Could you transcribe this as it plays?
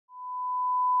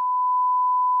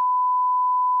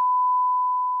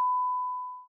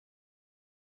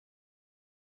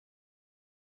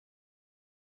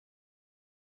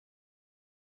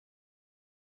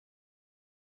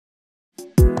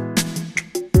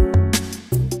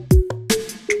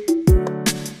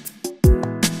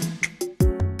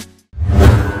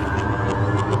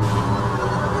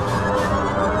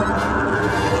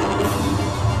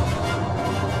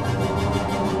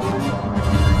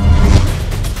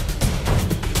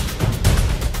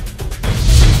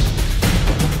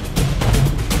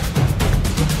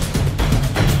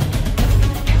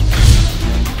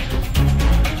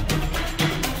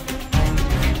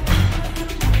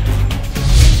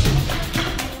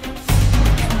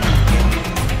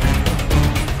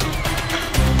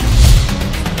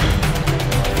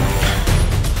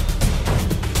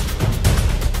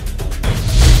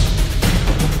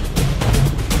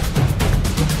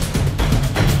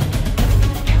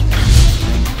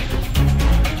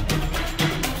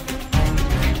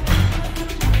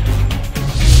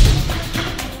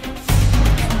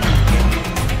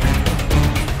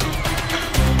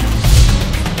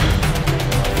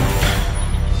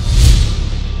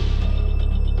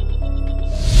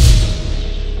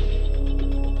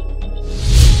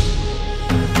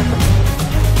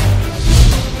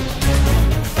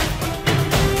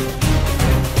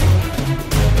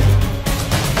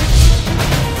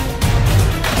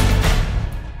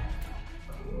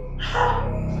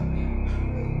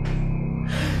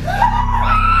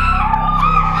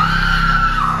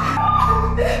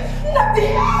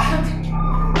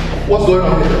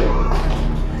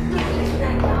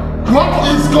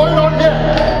going on here?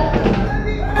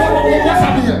 What's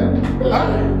happening here? Huh?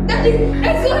 Daddy, I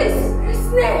saw his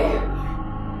snake.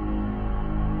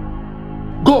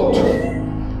 Good.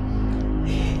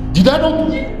 Did I not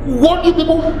warn you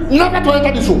people never to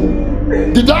enter this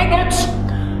room? Did I not?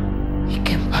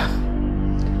 Ikemba,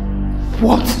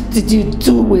 what did you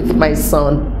do with my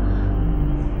son?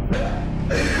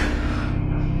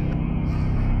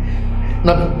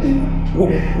 Nabi,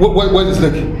 where's the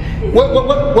snake?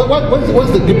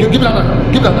 Where's the give me that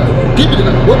knife. Give that knife. Give me the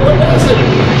knife. Where's the snake?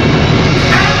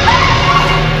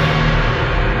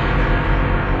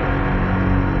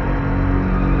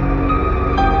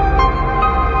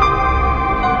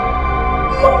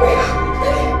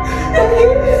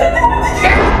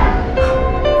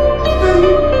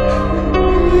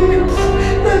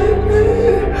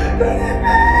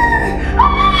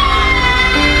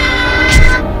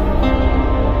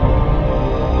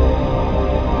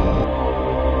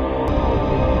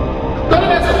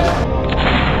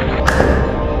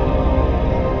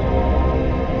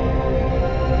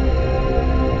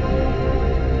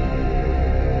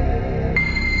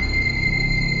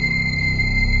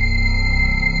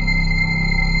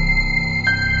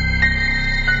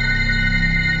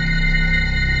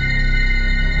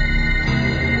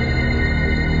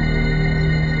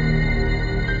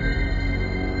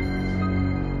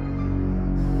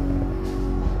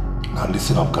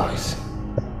 Listen up, guys.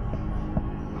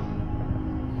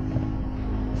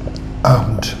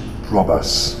 Armed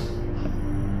robbers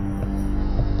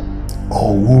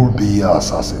or would-be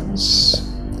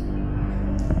assassins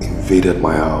invaded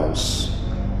my house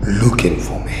looking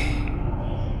for me,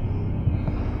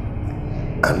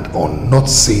 and on not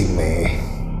seeing me,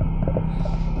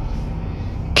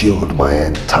 killed my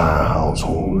entire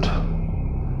household.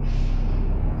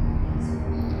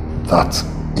 That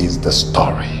is the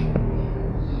story.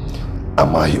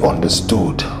 Am I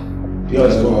understood?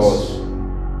 Yes, boss.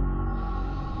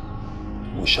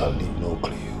 We shall leave no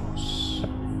clues.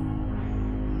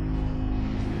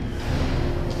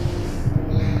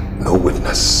 No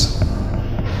witness.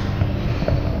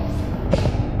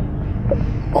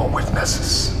 Or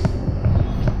witnesses.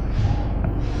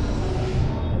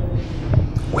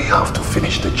 We have to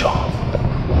finish the job.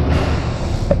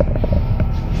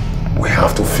 We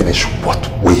have to finish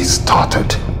what we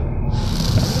started.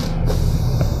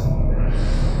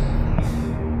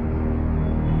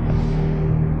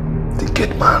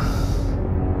 Gate man,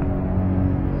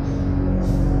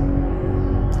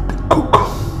 the cook,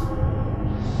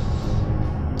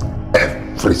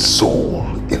 every soul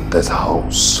in this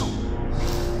house,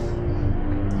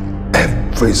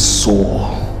 every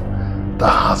soul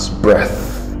that has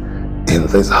breath in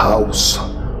this house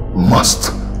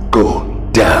must go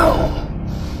down.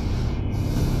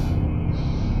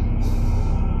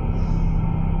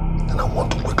 And I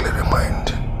want to quickly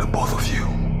remind the both of you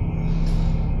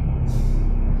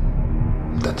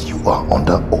that you are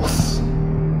under oath.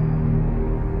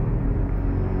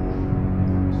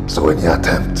 So any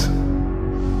attempt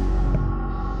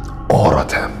or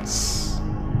attempts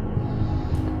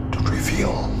to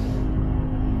reveal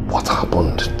what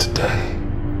happened today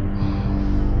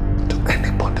to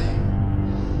anybody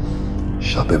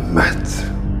shall be met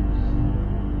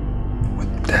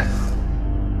with death.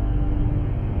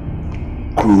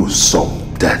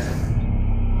 Gruesome death.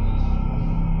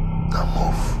 Now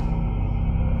move.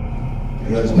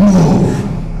 Yes, move.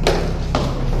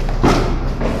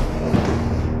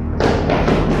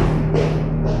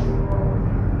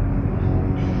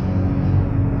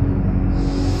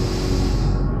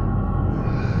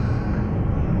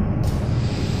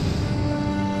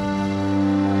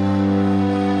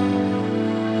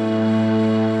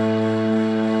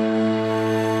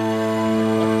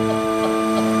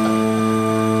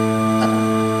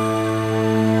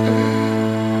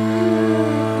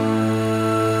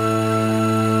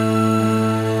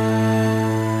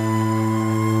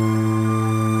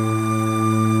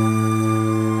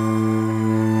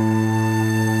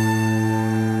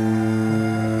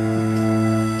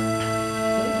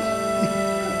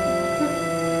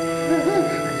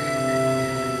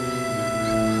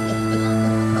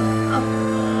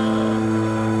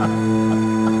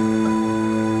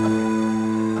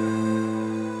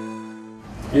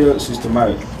 Yeah, Sister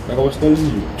Mike, like I was telling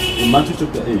you, in Matthew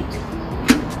chapter 8,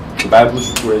 the Bible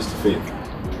supports faith.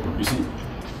 You see?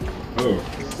 Oh.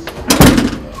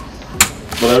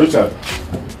 Brother Richard.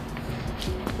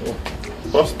 Oh,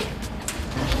 Pastor.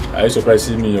 Are you surprised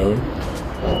to see me, yo?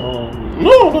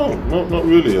 No, not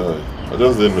really. I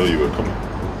just didn't know you were coming.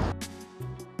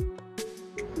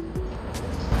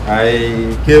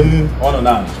 I came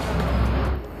unannounced.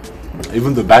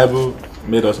 Even the Bible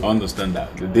made us understand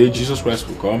that the day Jesus Christ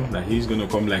will come, that he's going to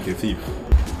come like a thief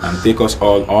and take us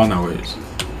all on our ways.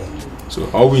 So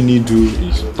all we need to do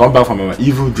is turn back from our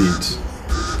evil deeds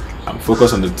and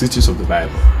focus on the teachings of the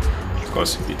Bible,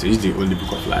 because it is the only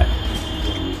book of life.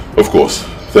 Of course.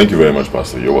 Thank you very much,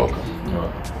 Pastor. You're welcome.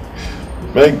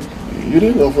 Meg, you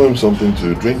didn't offer him something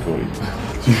to drink or eat?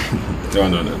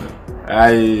 No.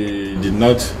 I did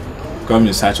not come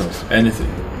in search of anything.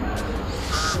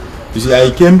 You see,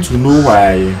 I came to know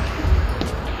why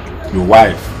your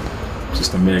wife,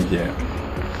 Sister Meg here,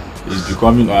 is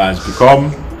becoming or has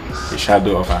become a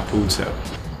shadow of her old self.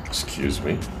 Excuse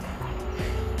me?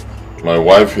 My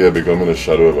wife here becoming a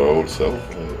shadow of her old self?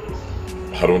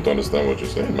 I don't understand what you're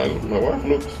saying. My wife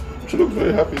looks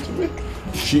very happy to me.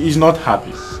 She is not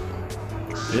happy.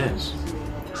 Yes.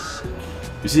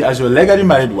 You see, as your legally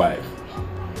married wife,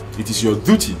 it is your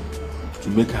duty to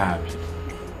make her happy.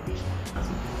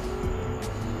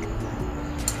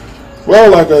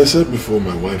 Well, like I said before,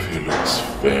 my wife here looks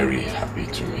very happy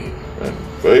to me and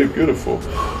very beautiful.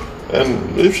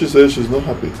 And if she says she's not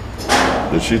happy,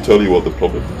 did she tell you what the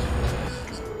problem is?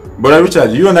 Brother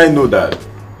Richard, you and I know that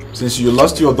since you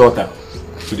lost your daughter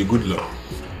to the good Lord,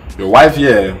 your wife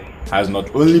here has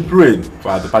not only prayed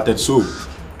for her departed soul,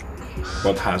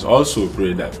 but has also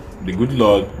prayed that the good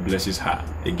Lord blesses her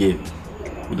again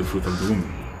with the fruit of the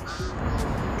womb.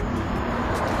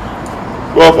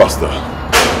 Well, Pastor,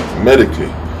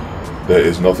 medically, there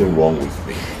is nothing wrong with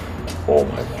me or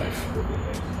my wife.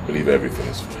 I believe everything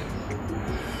is fine.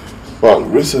 But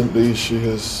recently, she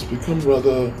has become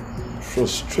rather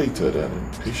frustrated and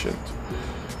impatient.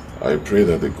 I pray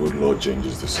that the good Lord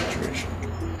changes the situation.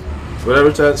 Brother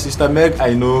Richard, Sister Meg,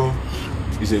 I know,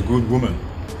 is a good woman.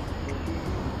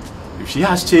 If she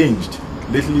has changed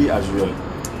lately as well,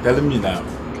 telling me now,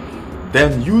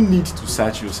 then you need to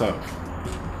search yourself.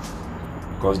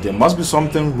 Because there must be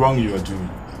something wrong you are doing.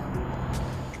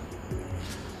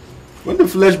 When the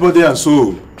flesh, body and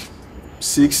soul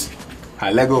seeks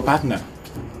her legal partner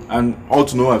and all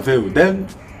to no avail, then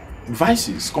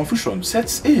vices, confusion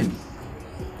sets in.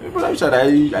 Brother Richard,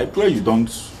 I pray you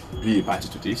don't be a party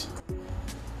to this.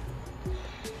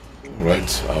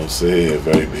 Right, I'll say a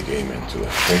very big amen to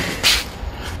that. Thank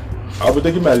you. I'll be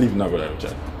taking my leave now, Brother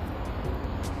Richard.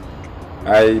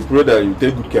 I pray that you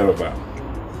take good care of her.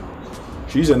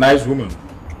 She's a nice woman.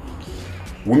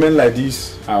 Women like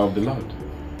this are of the Lord.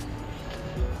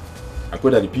 I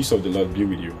pray that the peace of the Lord be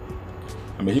with you.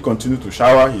 And may He continue to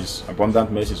shower His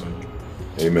abundant mercies on you.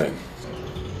 Amen.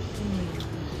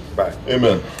 Bye.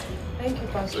 Amen. Thank you,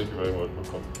 Pastor. Thank you very much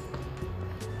for coming.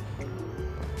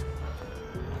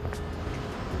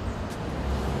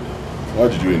 Why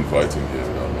did you invite him here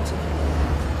without letting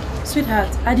me?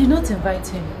 Sweetheart, I did not invite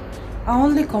him. I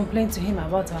only complained to him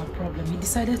about our problem. He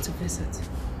decided to visit.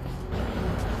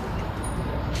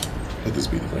 Let this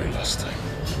be the very last time.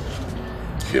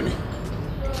 Hear me?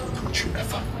 Don't you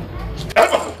ever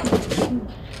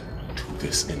do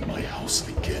this in my house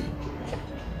again.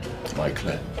 Am I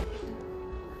clear?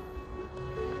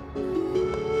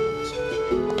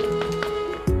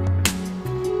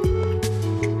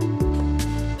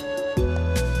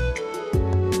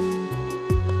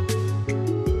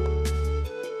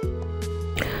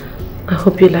 I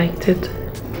hope you liked it.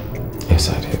 Yes,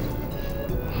 I did.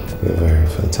 You're a very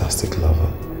fantastic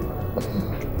lover.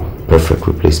 Perfect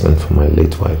replacement for my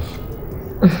late wife.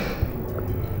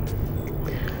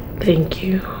 Thank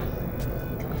you.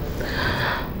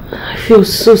 I feel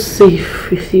so safe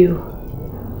with you.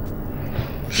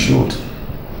 Shoot.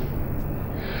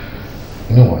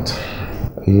 You know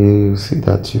what? You see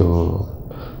that your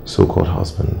so-called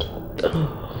husband,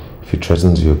 if he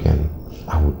threatens you again,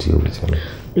 I will deal with him.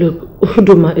 Look,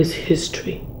 Udoma is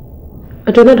history.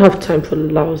 I do not have time for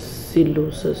lousy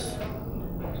losers.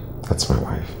 That's my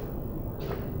wife.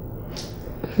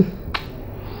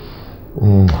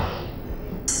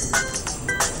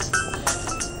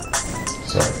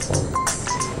 Sorry.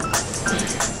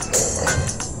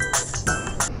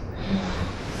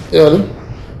 Yeah, hello?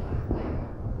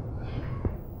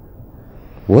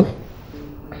 What?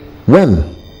 When?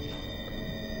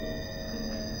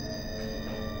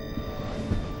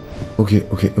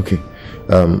 Okay.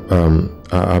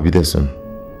 I'll be there soon.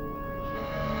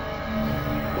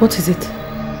 What is it?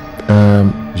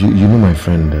 You know my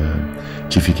friend,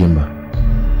 Chief Ikemba.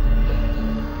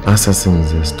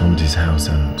 Assassins stormed his house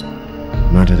and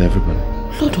murdered everybody.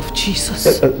 Lord of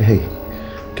Jesus. Hey,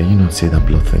 can you not say that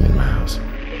blood thing in my house?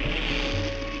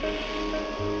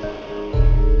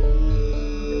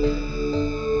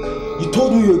 You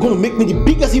told me you were going to make me the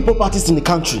biggest hip-hop artist in the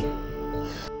country.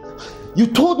 You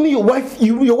told me your wife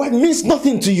means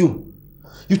nothing to you.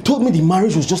 You told me the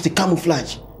marriage was just a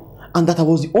camouflage and that I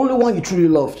was the only one you truly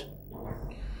loved.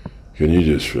 Can you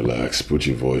just relax, put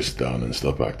your voice down and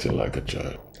stop acting like a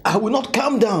child? I will not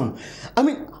calm down. I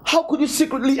mean, how could you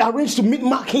secretly arrange to meet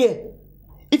Mark here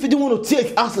if you didn't want to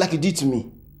take us like you did to me?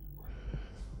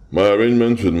 My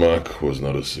arrangement with Mark was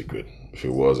not a secret. If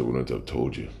it was, I wouldn't have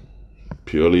told you.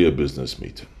 Purely a business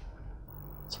meeting.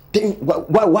 Then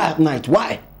why at night?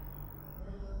 Why?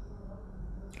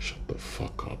 Shut the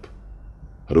fuck up.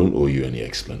 I don't owe you any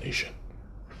explanation.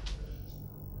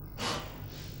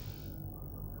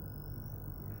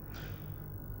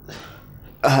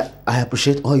 I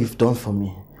appreciate all you've done for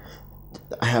me.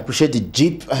 I appreciate the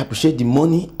jeep, I appreciate the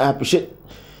money, I appreciate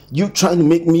you trying to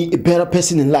make me a better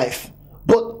person in life.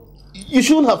 But you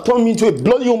shouldn't have turned me into a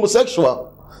bloody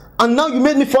homosexual. And now you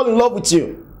made me fall in love with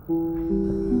you.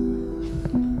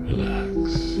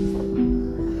 Relax.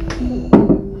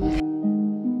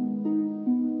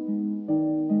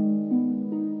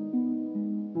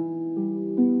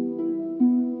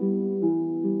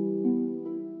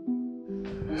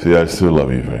 See, I still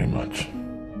love you very much.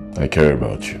 I care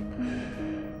about you.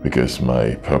 Because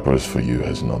my purpose for you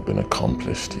has not been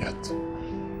accomplished yet.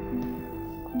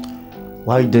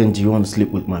 Why then do you want to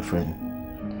sleep with my friend?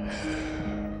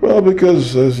 Well,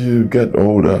 because as you get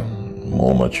older,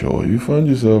 more mature, you find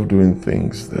yourself doing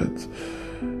things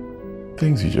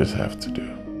you just have to do.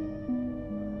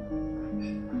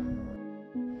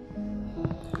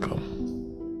 Come.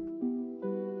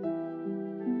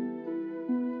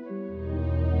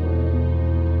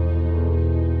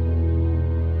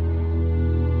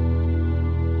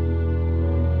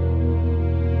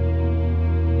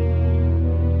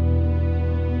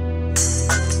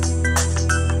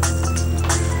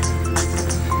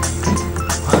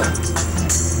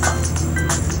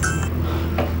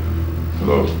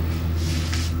 Hello.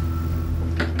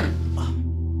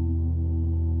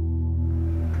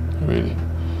 Really?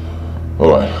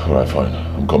 Alright, fine.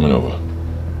 I'm coming over.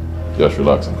 Just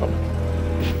relax, I'm coming.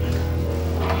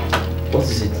 What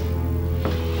is it?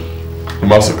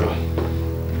 Massacre.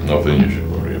 Nothing you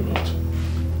should worry about.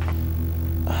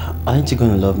 Aren't you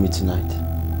gonna love me tonight?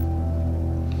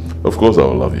 Of course I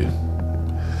will love you.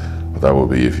 But that will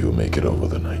be if you make it over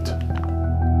the night.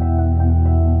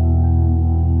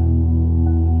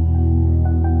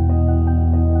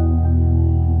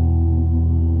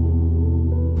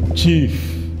 Chief,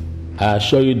 I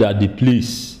assure you that the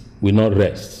police will not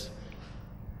rest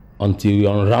until we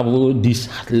unravel these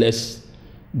heartless,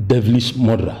 devilish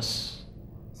murderers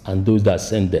and those that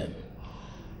send them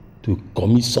to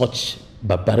commit such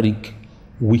barbaric,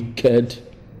 wicked,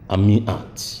 and mean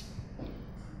acts.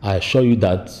 I assure you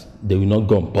that they will not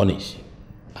go unpunished.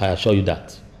 I assure you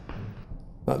that.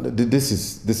 This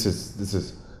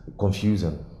is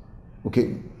confusing.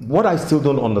 Okay, what I still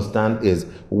don't understand is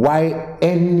why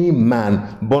any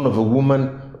man born of a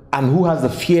woman and who has the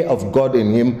fear of God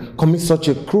in him commits such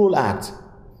a cruel act.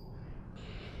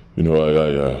 You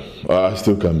know, I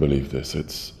still can't believe this.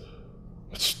 It's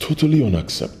totally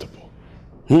unacceptable.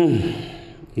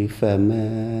 If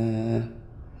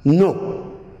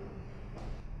no.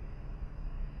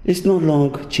 It's not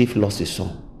long Chief lost his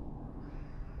son.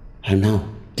 And now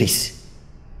this.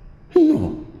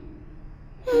 No.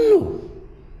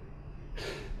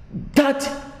 That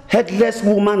headless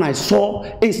woman I saw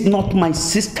is not my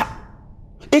sister.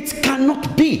 It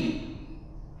cannot be.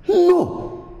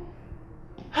 No.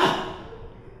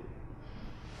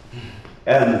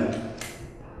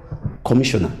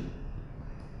 Commissioner,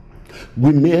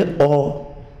 we may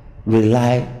all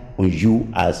rely on you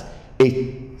as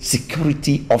a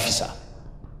security officer,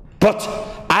 but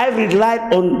I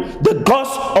relied on the gods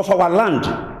of our land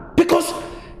because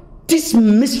this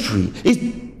mystery is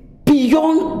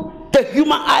beyond the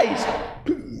human eyes.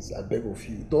 Please, I beg of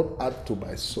you, don't add to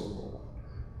my sorrow.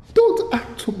 Don't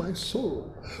add to my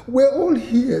sorrow. We're all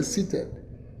here seated,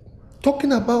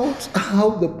 talking about how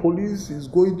the police is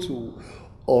going to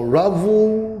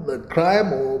unravel the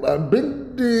crime and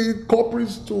bring the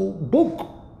culprits to book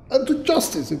and to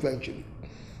justice eventually.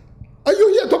 Are you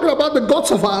here talking about the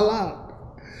gods of our land?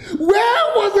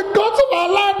 Where was the gods of our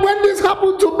land when this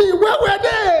happened to me? Where were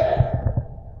they?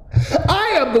 I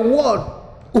am the one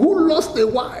who lost a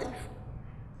wife,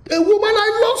 a woman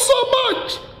I love so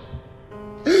much.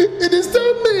 It is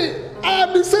still me. I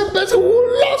am the same person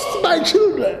who lost my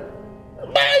children.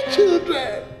 My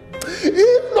children.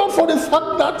 If not for the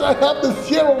fact that I have the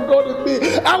fear of God in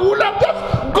me, I would have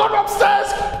just gone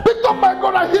upstairs, picked up my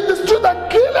gun and hit the street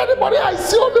and killed anybody I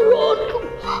see on the road.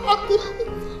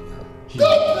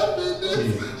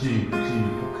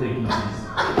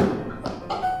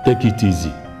 Take it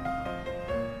easy.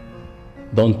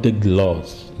 Don't take the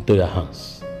laws into your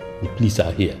hands. The police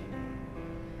are here.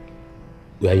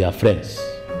 We are your friends.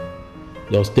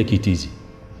 Just take it easy.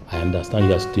 I understand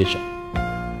your situation.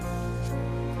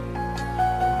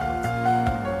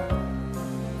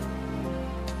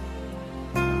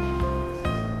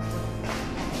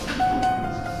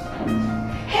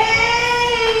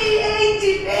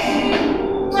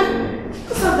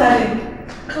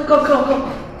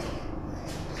 Come.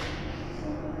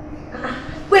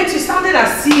 Wait, you sounded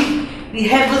as if the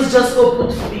heavens just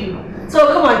opened for you. So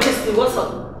come on, kiss me. What's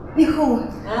up?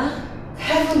 Nicole,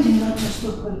 heaven did not just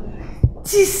open.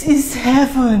 This is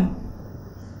heaven.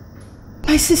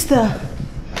 My sister,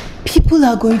 people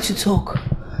are going to talk,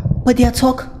 but their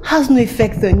talk has no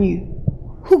effect on you.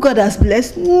 Who God has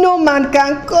blessed, no man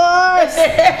can curse.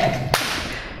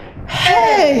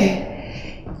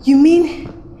 Hey, you mean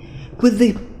with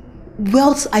the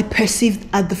wealth I perceived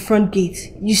at the front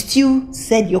gate, you still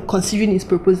said you're considering his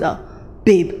proposal?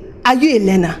 Babe, are you a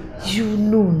learner? You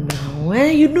know now,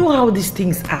 You know how these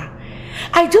things are.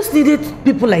 I just needed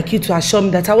people like you to assure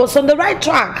me that I was on the right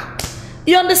track.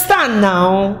 You understand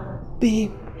now?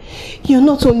 Babe, you're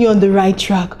not only on the right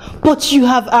track, but you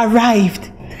have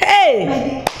arrived.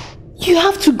 Hey! You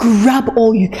have to grab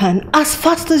all you can, as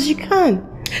fast as you can.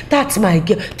 That's my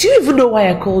girl. Do you even know why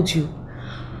I called you?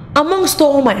 Amongst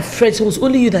all my friends, it was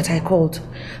only you that I called.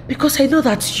 Because I know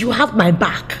that you have my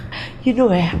back. You know,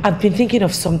 I've been thinking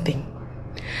of something.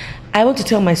 I want to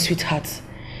tell my sweetheart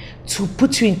to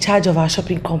put you in charge of our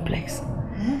shopping complex.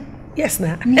 Yes,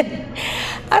 nah.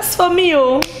 As for me,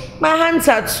 my hands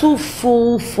are too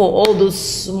full for all those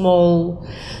small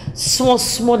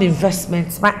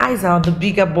investments. My eyes are on the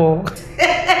bigger ball.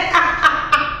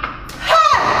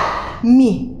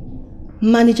 Me,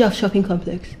 manager of shopping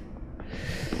complex.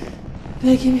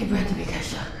 Give me brandy, make a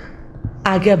shot.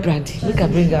 I'll get brandy. Look, I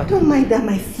bring her. Don't mind that,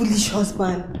 my foolish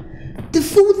husband. The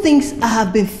food things I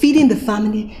have been feeding the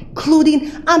family,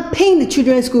 clothing, and paying the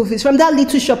children's school fees from that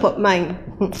little shop of mine.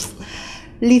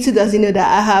 Little does he know that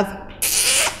I have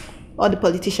all the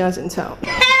politicians in town.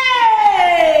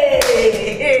 Hey!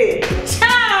 Child,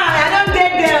 I don't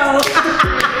get girl.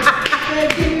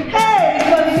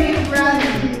 Hey, brandy.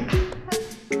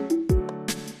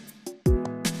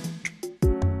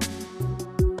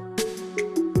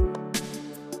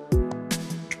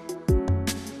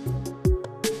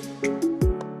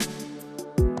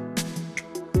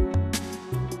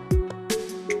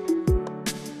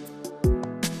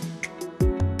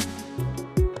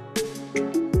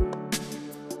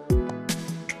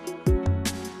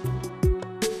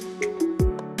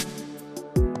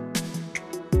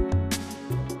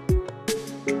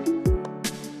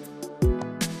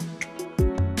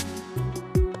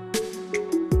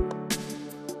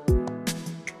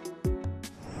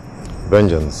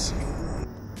 Vengeance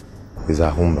is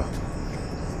Ahumba.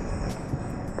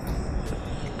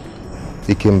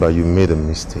 Ikemba, you made a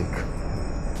mistake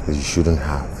that you shouldn't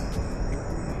have.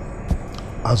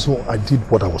 As though I did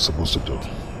what I was supposed to do.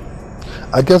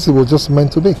 I guess it was just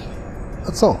meant to be.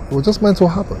 That's all. It was just meant to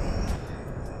happen.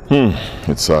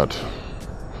 It's sad.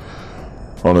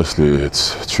 Honestly,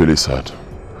 it's really sad.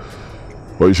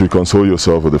 But you should console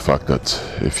yourself with the fact that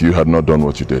if you had not done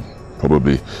what you did,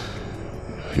 probably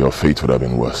your fate would have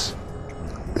been worse.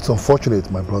 It's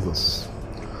unfortunate, my brothers.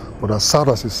 But as sad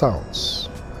as it sounds,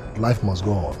 life must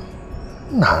go on.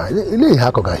 Nah,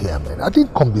 here, man. I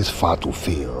didn't come this far to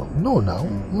fail. No, now.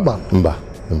 Mba,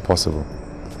 impossible.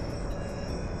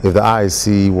 If the eyes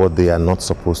see what they are not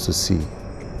supposed to see,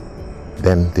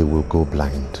 then they will go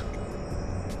blind.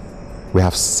 We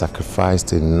have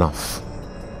sacrificed enough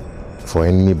for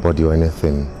anybody or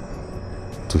anything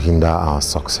to hinder our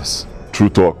success. True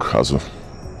talk, Hazu.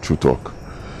 True talk.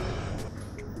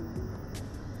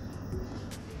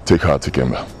 Take heart,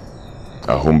 Ikemba.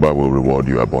 Ahumba will reward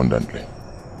you abundantly.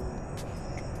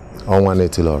 Onwane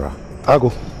Tilora.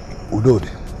 Ago. Udodi.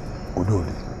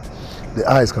 The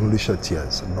eyes can only shed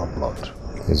tears, not blood.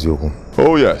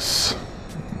 Oh yes.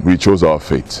 We chose our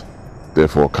fate.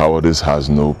 Therefore, cowardice has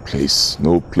no place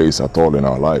at all in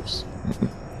our lives.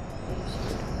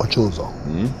 Ochozo,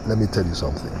 let me tell you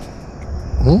something.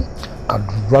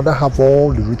 I'd rather have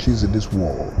all the riches in this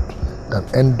world than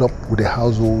end up with a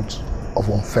household of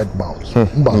unfed mouths.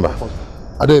 Let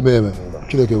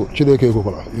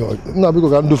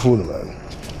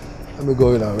me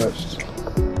go in and rest.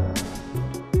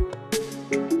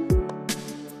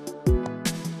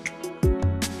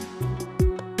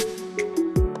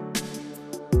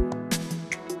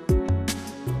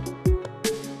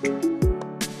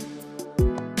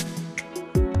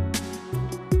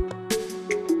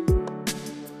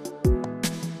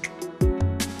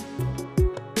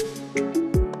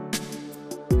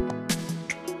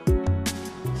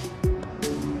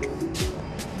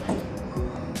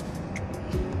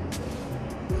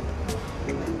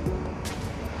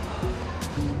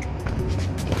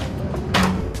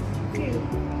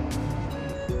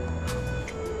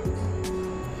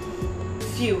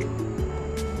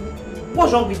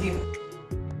 What's wrong with you?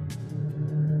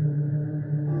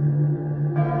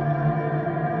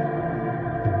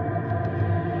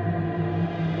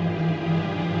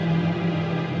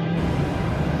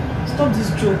 Stop this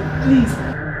joke, please.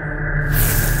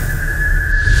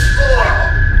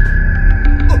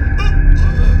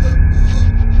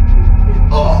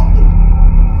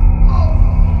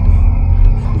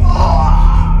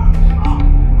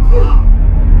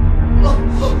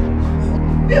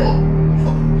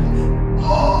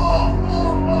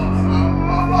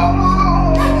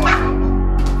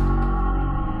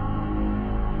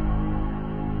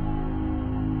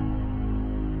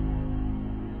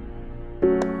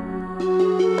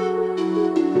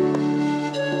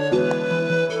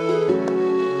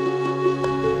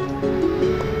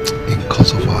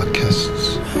 Because of our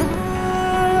guests,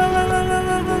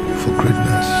 for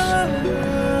greatness,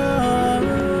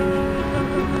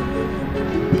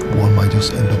 one might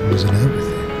just end up losing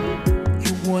everything.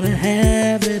 You wanna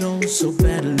have it all so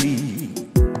badly.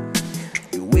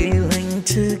 You're willing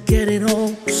to get it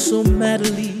all so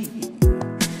madly.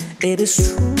 It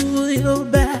is true your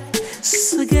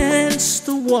back's against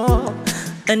the wall,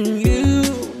 and you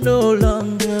no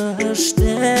longer are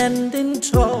standing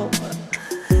tall.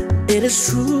 It is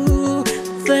true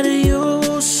that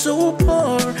you're so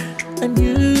poor and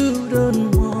you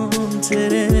don't want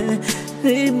it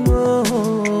anymore.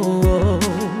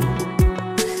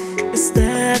 Is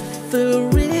that the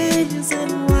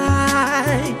reason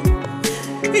why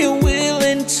you're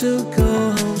willing to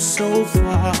go so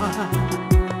far?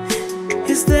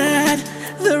 Is that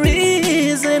the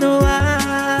reason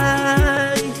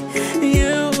why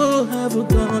you have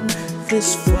gone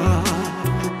this far?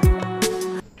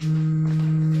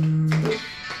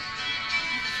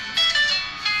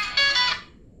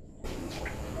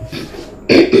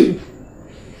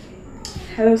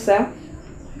 Hello, sir.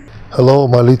 Hello,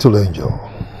 my little angel.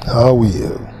 How are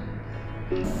you?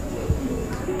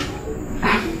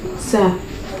 Sir,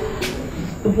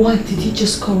 why did you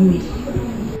just call me?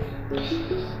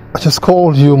 I just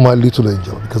called you my little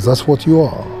angel because that's what you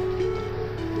are.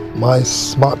 My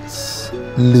smart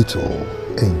little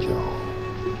angel.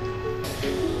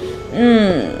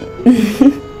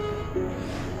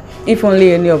 If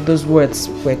only any of those words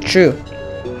were true.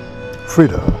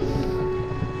 Frida,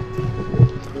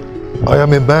 I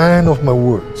am a man of my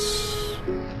words.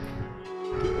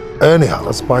 Anyhow,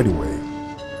 that's by the way.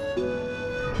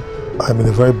 I'm in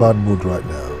a very bad mood right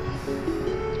now.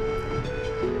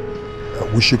 I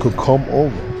wish you could come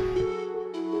over.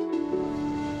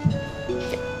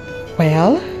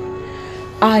 Well,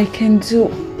 I can do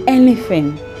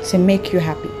anything to make you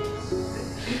happy.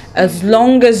 As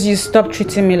long as you stop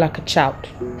treating me like a child.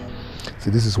 See,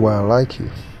 this is why I like you.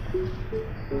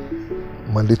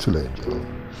 My little angel.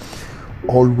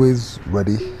 Always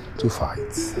ready to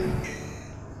fight.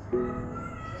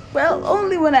 Well,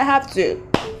 only when I have to.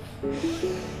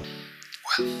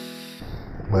 Well,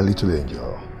 my little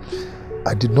angel,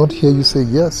 I did not hear you say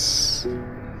yes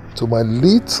to my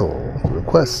little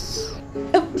requests.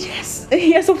 Oh, yes.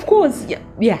 Yes, of course.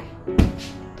 Yeah.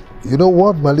 You know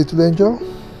what, my little angel?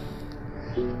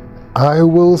 I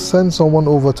will send someone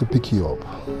over to pick you up.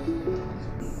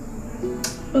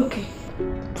 Okay.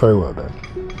 Very well then.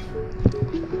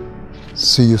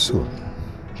 See you soon.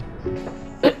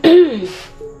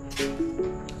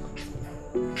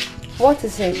 What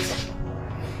is it?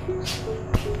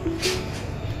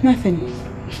 Nothing.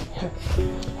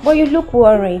 But you look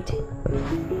worried.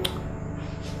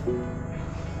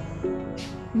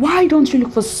 Why don't you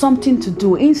look for something to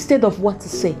do instead of what to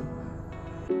say?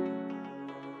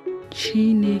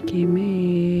 Chineke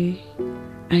me,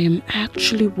 I am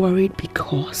actually worried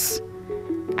because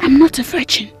I'm not a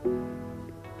virgin.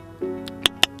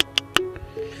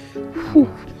 Whew.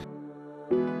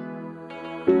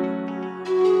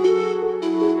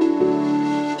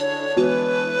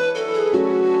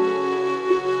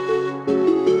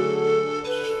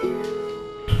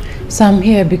 So I'm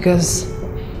here because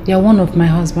you're one of my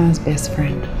husband's best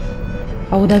friend.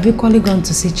 I would have equally gone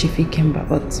to see Chief Ikemba,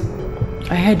 but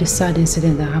I heard the sad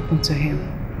incident that happened to him.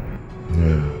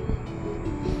 Yeah.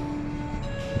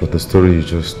 But the story you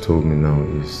just told me now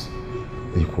is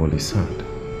equally sad.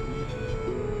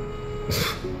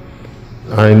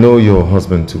 I know your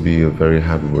husband to be a very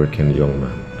hard-working young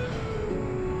man.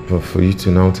 But for you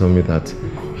to now tell me that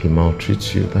he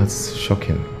maltreats you, that's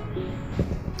shocking.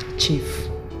 Chief,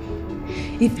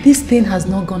 if this thing has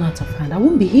not gone out of hand, I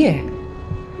won't be here.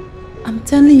 I'm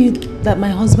telling you that my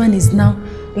husband is now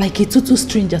like a total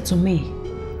stranger to me.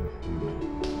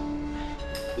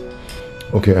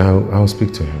 Okay, I'll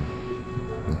speak to him.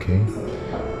 Okay?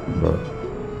 But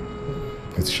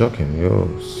It's shocking. You're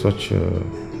such a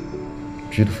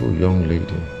beautiful young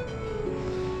lady.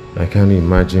 I can't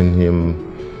imagine him.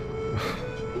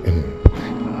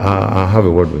 I'll have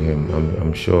a word with him.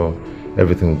 I'm sure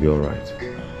everything will be all right.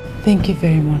 Thank you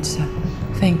very much, sir.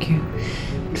 Thank you.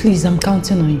 Please, I'm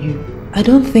counting on you. I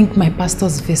don't think my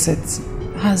pastor's visit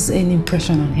has any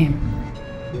impression on him.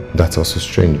 That's also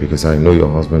strange because I know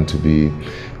your husband to be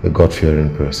a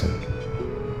God-fearing person.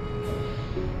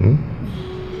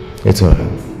 It's all right.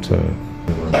 It's all right.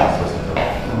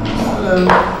 Hello.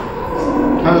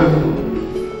 Hello.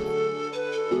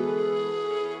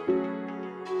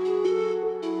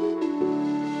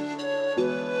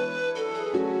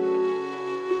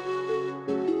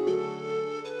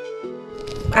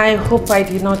 I hope I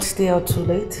did not stay out too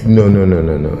late. No.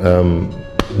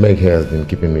 Meg here has been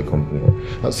keeping me company.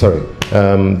 Sorry.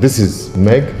 This is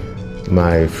Meg,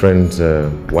 my friend's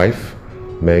wife.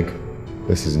 Meg,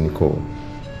 this is Nicole,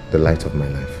 the light of my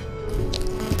life.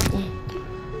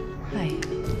 Hi.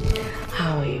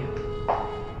 How are you?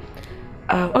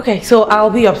 Okay, so I'll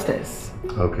be upstairs.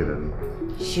 Okay then.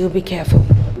 You be careful.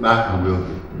 I will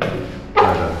be.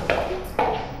 Bye.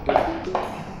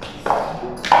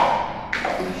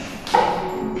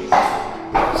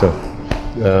 So,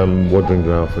 what drink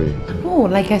do I have for you? Oh,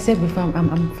 like I said before,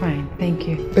 I'm fine. Thank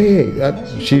you. Hey,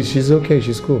 she's okay.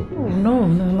 She's cool. Oh, no,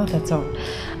 not at all.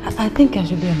 I think I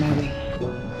should be on my way.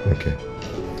 Okay.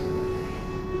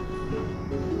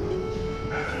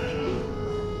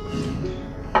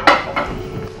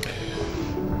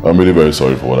 I'm really very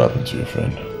sorry for what happened to your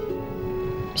friend.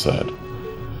 Sad.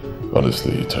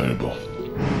 Honestly, terrible.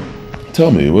 Tell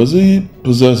me, was he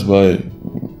possessed by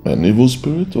an evil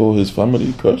spirit or his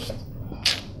family cursed?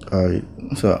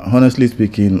 Sir, honestly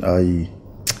speaking, I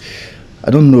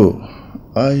don't know.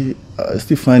 I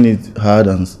still find it hard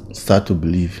and start to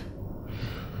believe.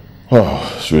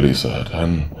 Oh, it's really sad.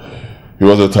 And he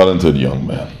was a talented young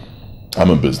man. I'm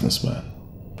a businessman.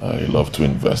 I love to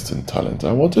invest in talent.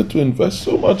 I wanted to invest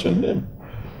so much in him.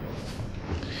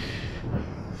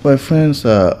 My friends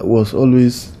was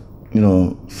always,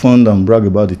 fond and brag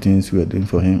about the things we were doing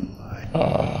for him.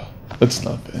 It's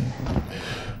nothing.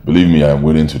 Believe me, I'm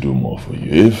willing to do more for you,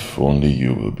 if only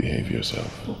you will behave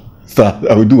yourself. Sir,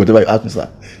 I will do whatever you ask me, sir.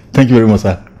 Thank you very much,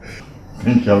 sir.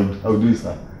 Thank you, I will do it,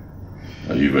 sir.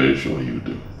 Are you very sure you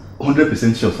do?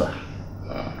 100% sure, sir.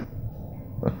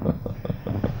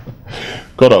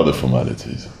 Cut out the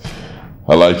formalities.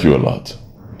 I like you a lot.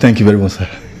 Thank you very much, sir.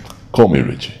 Call me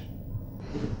Richie.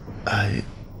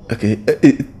 Okay.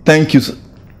 Thank you, sir.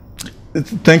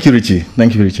 Thank you, Richie.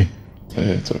 Thank you, Richie.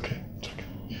 Hey, it's okay. It's okay.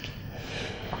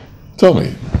 Tell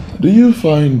me, do you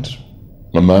find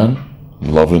a man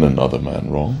loving another man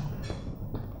wrong?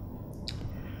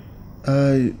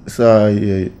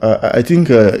 Sir, I think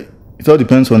it all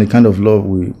depends on the kind of love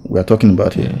we are talking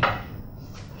about here.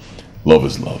 Love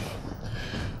is love.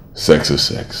 Sex is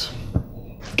sex.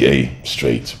 Gay,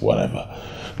 straight, whatever.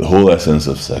 The whole essence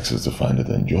of sex is to find it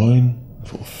enjoying,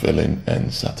 fulfilling,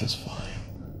 and satisfying.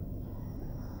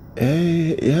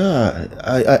 Yeah,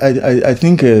 I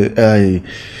think you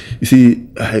see,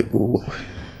 let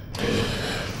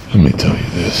me tell you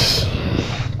this.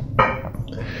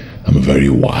 I'm a very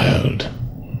wild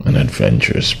and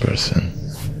adventurous person.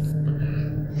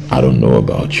 I don't know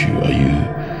about you.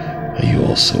 Are you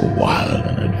also wild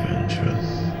and adventurous?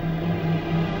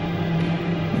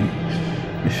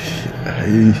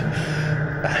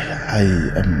 I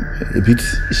am a bit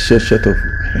shut up.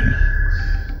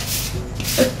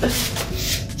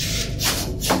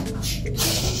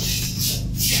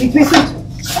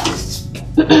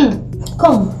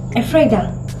 Come, Efreda.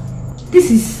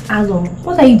 This is aloe.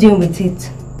 What are you doing with it?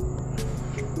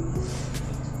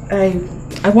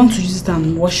 I want to use it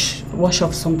and wash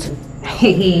off something.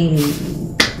 Hey.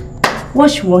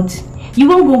 Wash what? You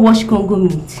won't go wash Congo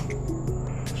meat.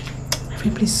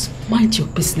 Please mind your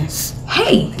business.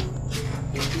 Hey.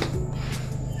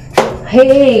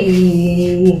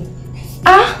 Hey.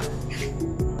 Ah.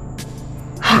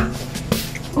 Ha.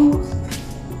 Oh.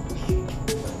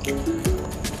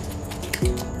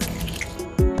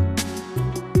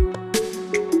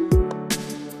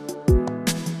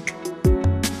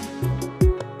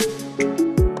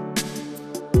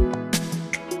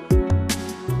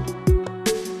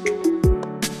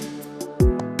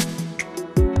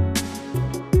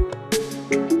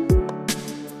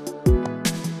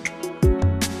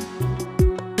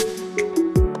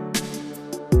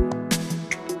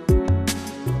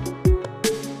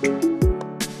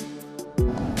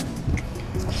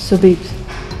 So babes,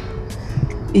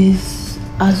 is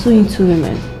Azu into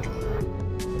women?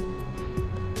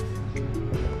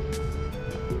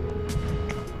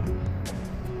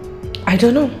 I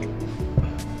don't know.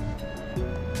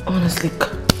 Honestly,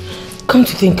 come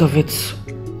to think of it,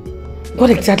 what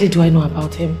exactly do I know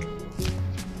about him?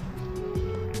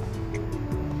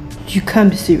 You can't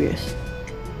be serious.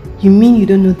 You mean you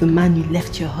don't know the man you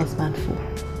left your husband for?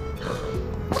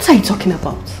 What are you talking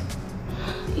about?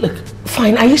 Look,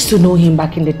 fine, I used to know him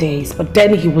back in the days, but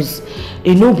then he was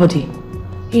a nobody.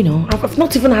 You know, I've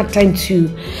not even had time to,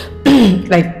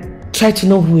 like, try to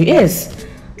know who he is.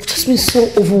 I've just been so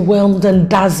overwhelmed and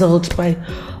dazzled by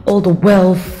all the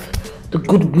wealth, the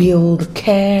goodwill, the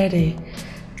care, it's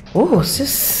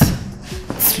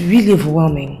really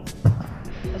overwhelming.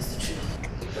 That's the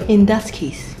truth. In that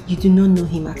case, you do not know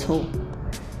him at all.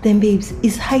 Then babes,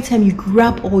 it's high time you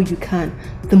grab all you can.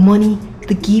 The money,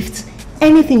 the gifts,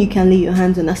 anything you can lay your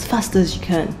hands on as fast as you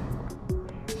can.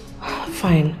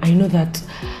 Fine, I know that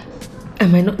I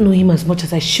might not know him as much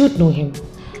as I should know him.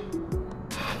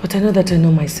 But I know that I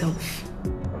know myself.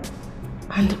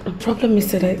 And the problem is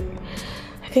that I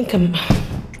think I'm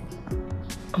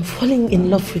falling in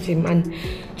love with him, and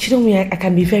you know me, I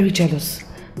can be very jealous.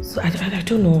 So I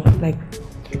don't know, like...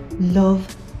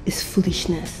 Love is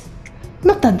foolishness.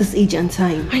 Not at this age and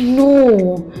time. I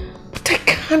know, but I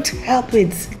can't help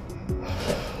it.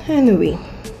 Anyway,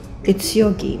 it's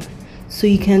your game, so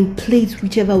you can play it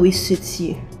whichever way suits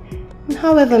you.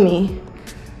 However me,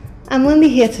 I'm only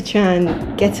here to try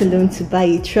and get a loan to buy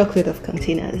a truckload of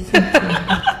containers.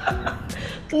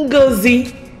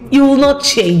 Ngozi, you will not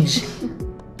change.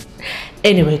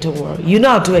 Anyway, don't worry. You know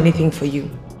I'll do anything for you.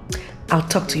 I'll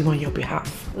talk to him on your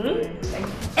behalf.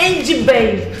 Angie,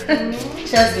 babe.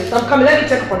 Cheers, I'm coming. Let me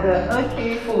check for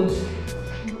the food.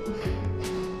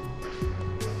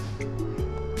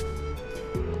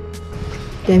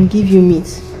 Them give you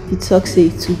meat. You talk say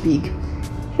it's too big.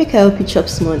 Make I help you chop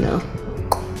small now.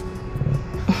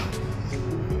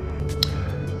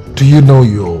 Do you know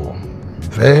you're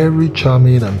very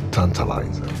charming and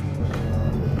tantalizing?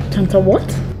 What?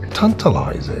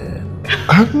 Tantalizing.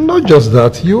 And not just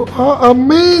that, you are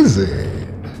amazing.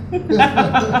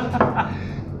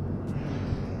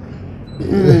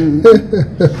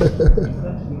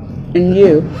 And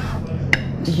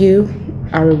you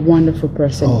are a wonderful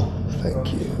person. Oh,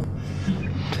 thank you.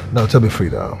 Now tell me,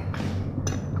 Frida,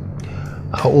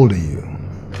 how old are you?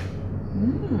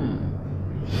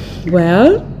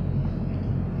 Well,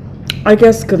 I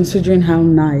guess considering how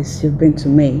nice you've been to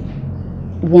me,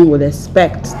 one would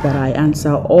expect that I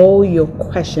answer all your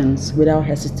questions without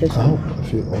hesitation. Oh, I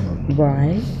feel honored.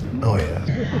 Right? Oh, yeah.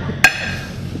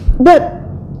 But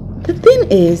the thing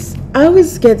is, I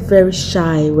always get very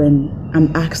shy when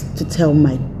I'm asked to tell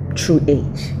my true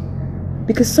age.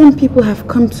 Because some people have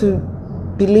come to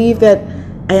believe that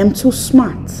I am too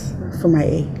smart for my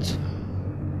age.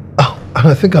 Oh, and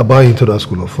I think I buy into that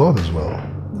school of thought as well.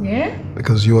 Yeah?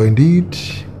 Because you are indeed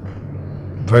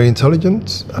very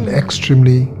intelligent and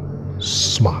extremely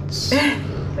smart.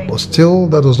 But still,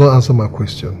 that does not answer my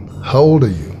question. How old are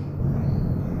you?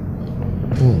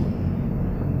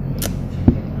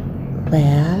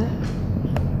 Well,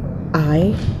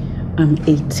 I am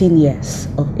 18 years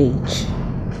of age.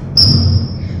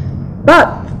 But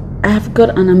I have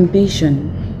got an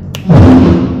ambition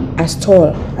as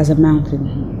tall as a mountain.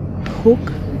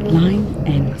 Hook, line,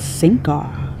 and sinker.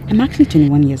 I'm actually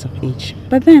 21 years of age.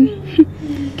 But then,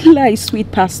 lies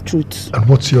sweet past truth. And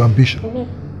what's your ambition?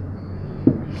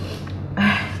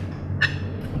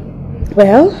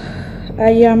 Well,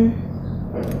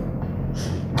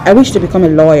 I wish to become a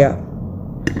lawyer.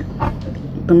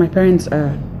 But my parents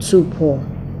are too poor.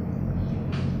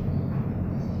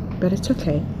 But it's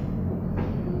okay.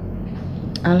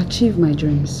 I'll achieve my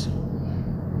dreams.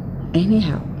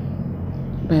 Anyhow.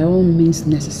 By all means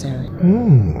necessary.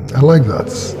 I like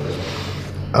that.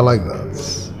 I like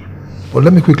that. But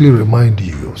let me quickly remind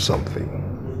you of something.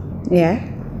 Yeah?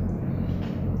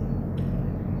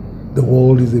 The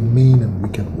world is a mean and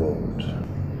wicked world.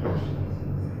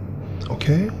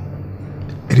 Okay?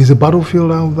 It is a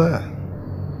battlefield out there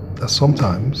that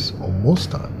sometimes, or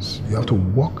most times, you have to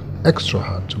work extra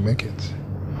hard to make it.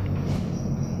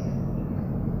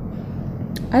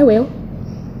 I will.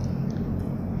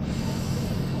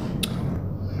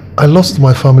 I lost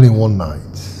my family one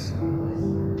night.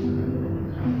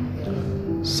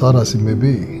 Sad as it may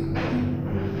be,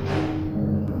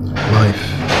 life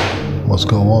must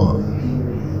go on.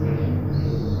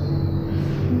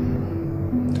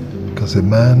 Because a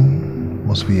man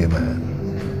must be a man.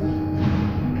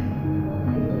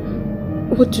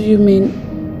 What do you mean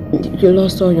you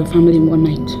lost all your family in one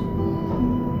night?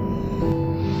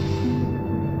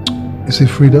 You see,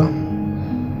 Frida,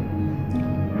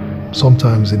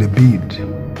 sometimes in a bid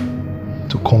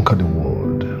to conquer the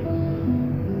world,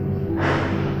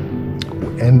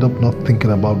 end up not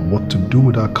thinking about what to do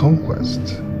with our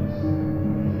conquest.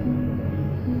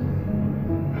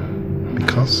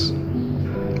 Because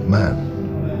man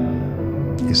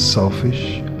is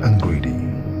selfish and greedy.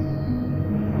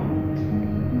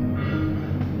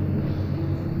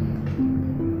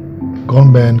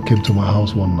 Gunmen came to my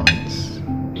house one night.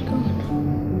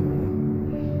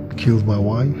 Killed my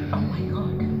wife. Oh my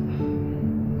God.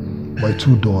 My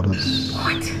 2 daughters.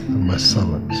 What? And my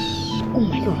servants. Oh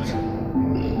my God.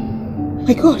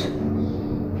 My God.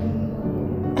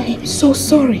 I am so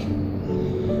sorry.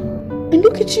 And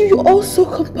look at you, you're all so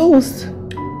composed.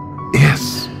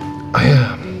 Yes, I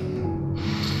am.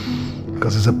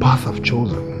 Because it's a path I've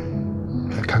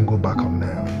chosen. I can't go back on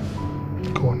now.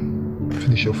 Go on,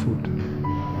 finish your food.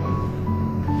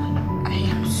 I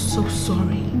am so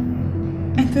sorry.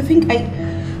 And to think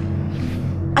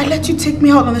I let you take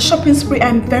me out on a shopping spree.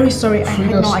 I'm very sorry. I had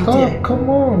no idea. Come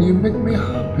on, you make me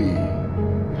happy.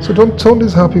 So don't turn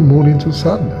this happy mood into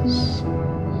sadness.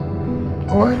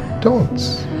 Alright, don't.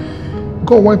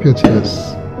 Go wipe your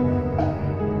tears.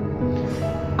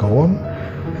 Go on,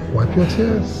 wipe your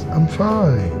tears. I'm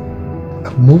fine.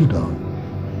 I've moved on.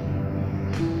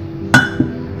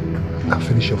 Now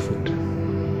finish your food.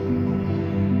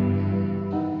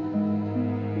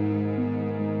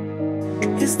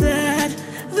 Is that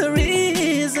the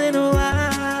reason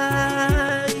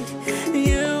why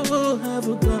you have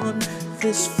gone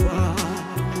this far?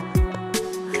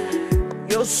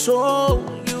 Your soul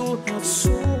you have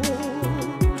sold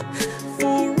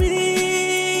for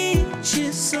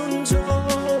riches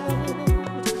untold.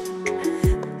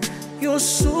 Your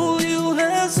soul you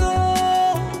have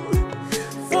sold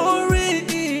for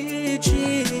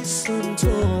riches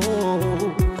untold.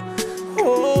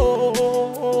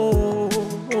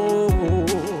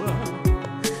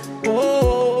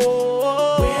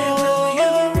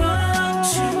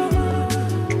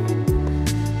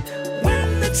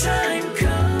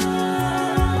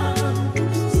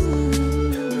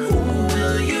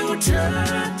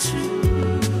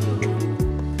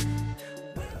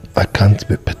 I can't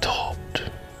be perturbed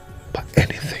by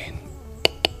anything.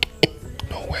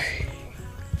 No way.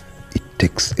 It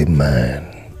takes a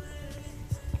man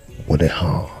with a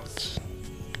heart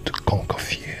to conquer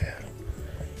fear.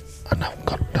 And I've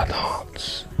got that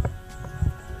heart.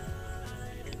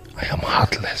 I am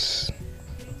heartless.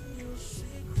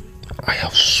 I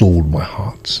have sold my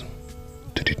heart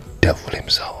to the devil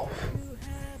himself.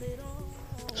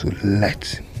 So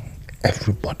let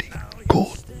everybody go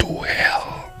to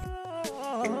hell.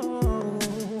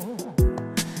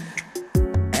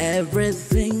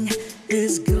 Everything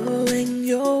is going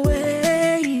your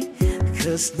way,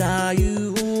 'cause now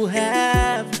you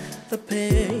have the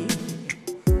pay.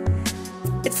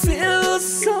 It feels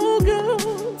so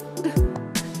good,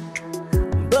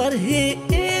 but he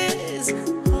is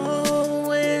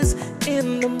always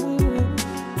in the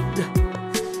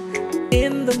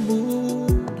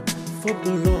mood for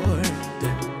blood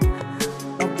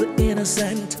of the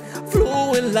innocent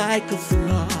flowing like a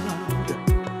flood.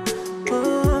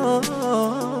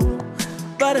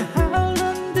 But how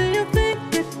long do you think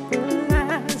it will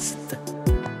last?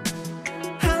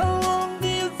 How long do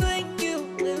you think you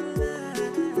will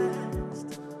last?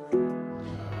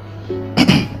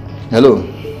 Hello.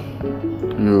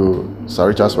 You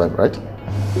Sarita's wife, right?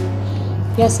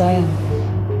 Yes, I am.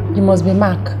 You must be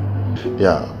Mark.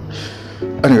 Yeah.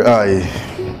 Anyway,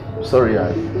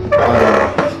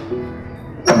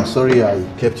 I'm sorry I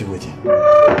kept you waiting.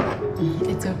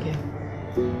 It's okay.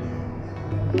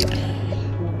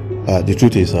 The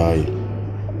truth is,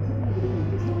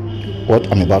 what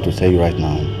I'm about to tell you right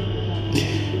now,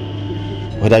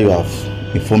 whether you have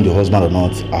informed your husband or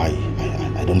not, I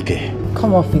don't care.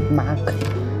 Come off it, Mark.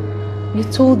 You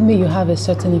told me you have a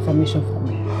certain information for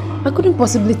me. I couldn't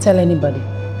possibly tell anybody.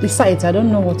 Besides, I don't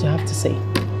know what you have to say.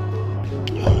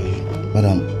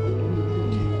 Madam,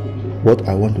 what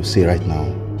I want to say right now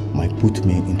might put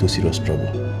me into serious trouble.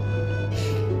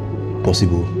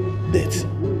 Possible death.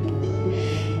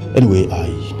 Anyway, I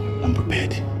am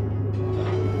prepared.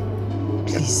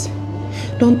 Please,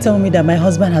 don't tell me that my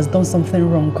husband has done something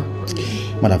wrong.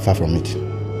 Madam, far from it.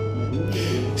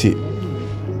 See,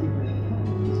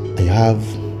 I have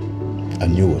a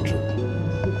new wardrobe,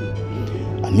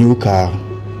 a new car,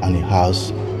 and a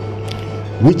house,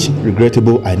 which,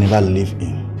 regrettable, I never live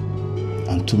in,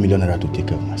 and 2 million naira to take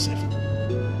care of myself.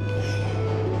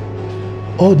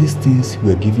 All these things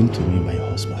were given to me by your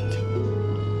husband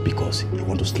because he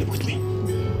wants to sleep with me.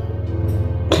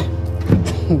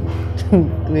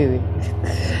 Wait.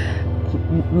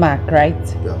 Mark,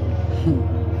 right? Yeah.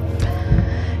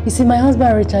 You see, my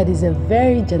husband Richard is a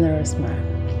very generous man.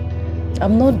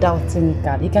 I'm not doubting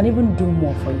that he can even do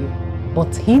more for you.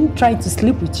 But him trying to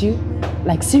sleep with you,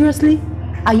 like seriously?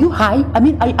 Are you high? I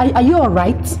mean, are you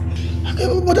alright?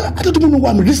 But I don't even know why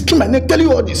I'm risking my neck telling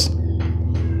you all this.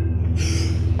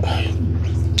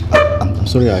 I'm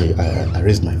sorry I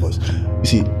raised my voice. You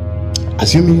see,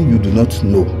 assuming you do not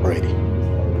know already,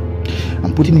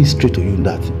 I'm putting it straight to you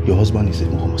that your husband is a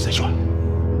homosexual.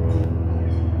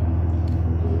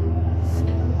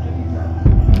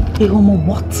 A homo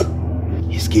what?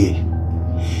 He's gay.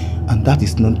 And that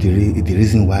is not the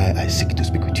reason why I seek to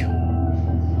speak with you.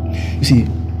 You see,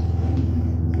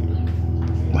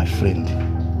 my friend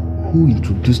who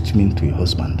introduced me to your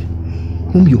husband,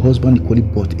 whom your husband equally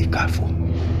bought a car for,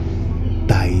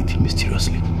 died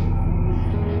mysteriously.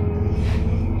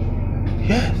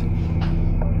 Yes.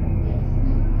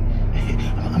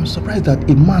 I'm surprised that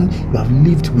a man you have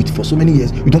lived with for so many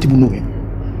years, you don't even know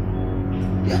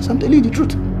him. Yes, I'm telling you the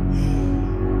truth.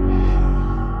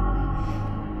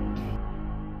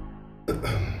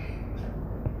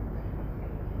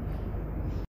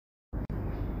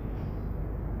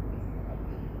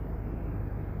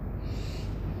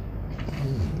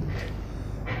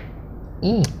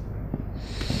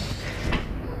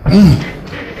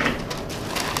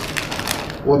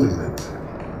 What is it?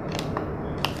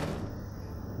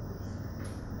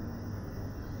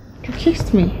 You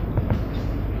kissed me.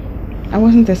 I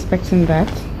wasn't expecting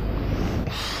that.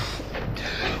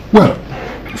 Well,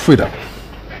 Frida,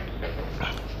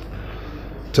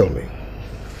 tell me,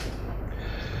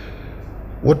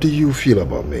 what do you feel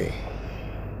about me?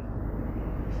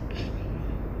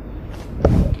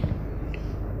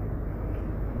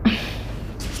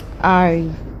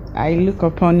 I look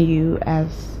upon you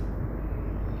as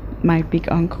my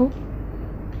big uncle.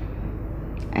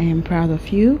 I am proud of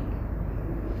you.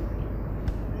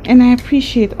 And I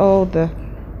appreciate all the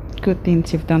good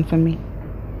things you've done for me.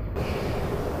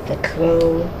 The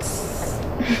clothes,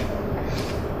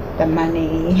 the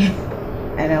money,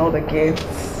 and all the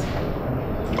gifts.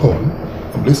 Go on,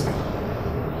 I'm listening.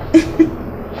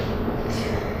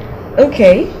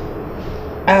 Okay.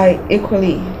 I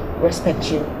equally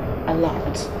respect you a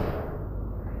lot.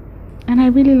 And I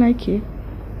really like you.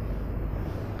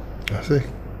 I see.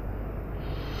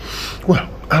 Well,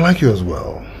 I like you as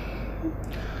well.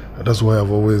 And that's why I've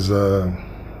always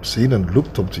seen and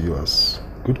looked up to you as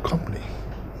good company.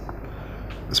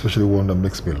 Especially one that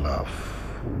makes me laugh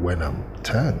when I'm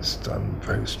tensed and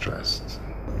very stressed.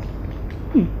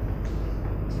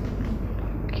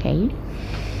 Okay.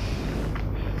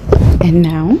 And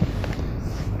now,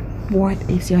 what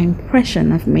is your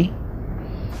impression of me?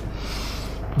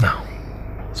 Now,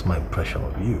 it's my impression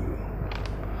of you.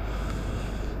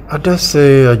 I dare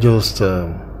say I just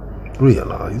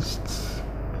realized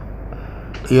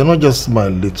you're not just my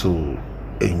little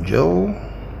angel,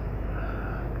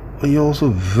 but you're also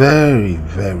very,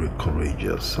 very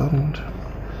courageous, and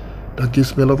that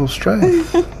gives me a lot of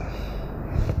strength.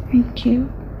 Thank you.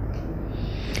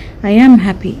 I am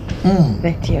happy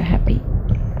that you're happy.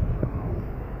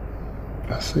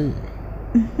 I see.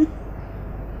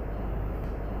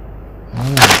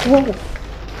 Whoa.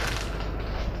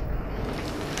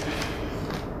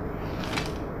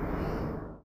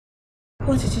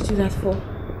 What did you do that for?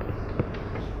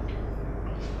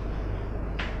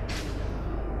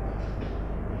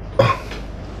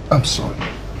 I'm sorry.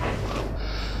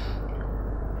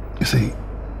 You see,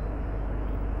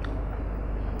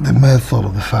 the mere thought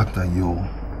of the fact that you're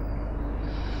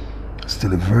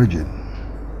still a virgin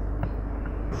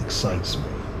excites me.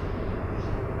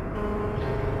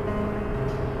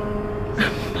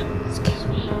 Excuse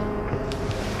me.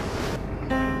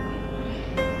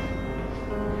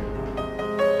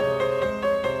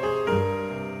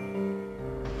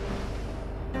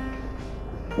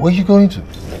 Where are you going to?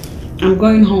 I'm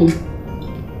going home.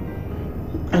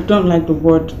 I don't like the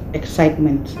word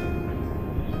excitement.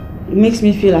 It makes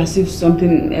me feel as if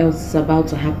something else is about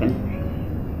to happen.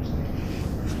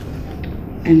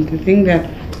 And the thing that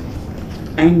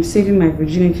I'm saving my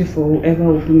virginity for whoever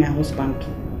will be my husband.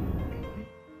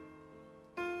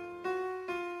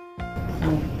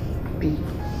 I'll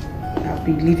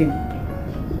be leaving.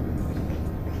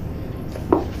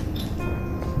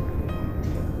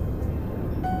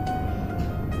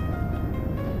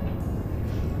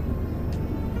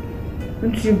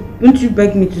 Won't you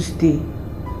beg me to stay?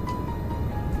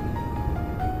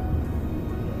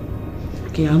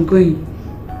 Okay, I'm going.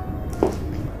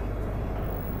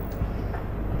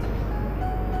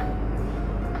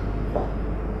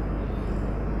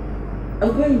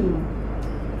 I'm going now.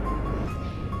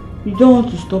 You don't want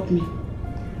to stop me.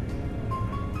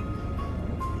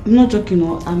 I'm not joking,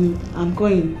 no. I'm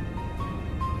going.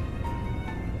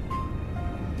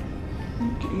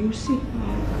 You see.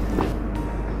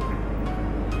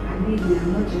 I'm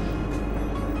not joking.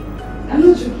 I'm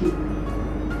not joking.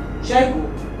 Should I go?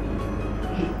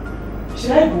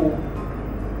 Should I go?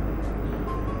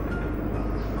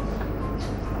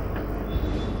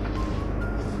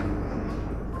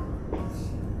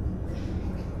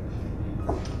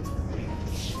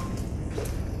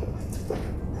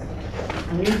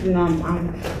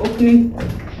 I'm opening.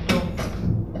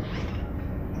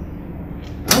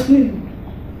 Opening.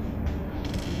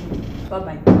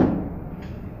 Bye-bye.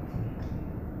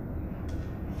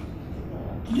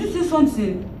 Did you say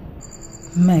something?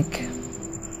 Meg,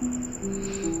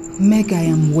 I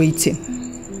am waiting.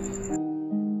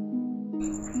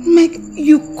 Meg,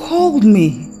 you called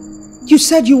me. You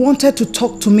said you wanted to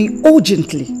talk to me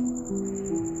urgently.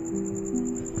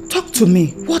 Talk to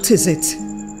me. What is it?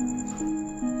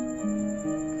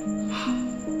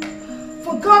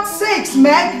 For God's sakes,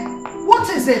 Meg, what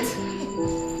is it?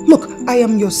 Look, I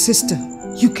am your sister.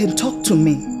 You can talk to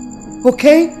me,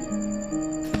 okay?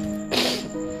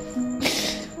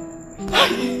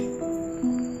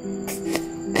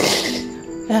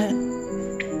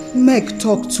 Meg,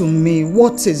 talk to me.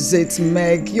 What is it,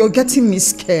 Meg? You're getting me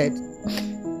scared.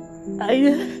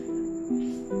 I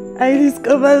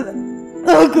discovered...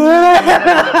 Oh God!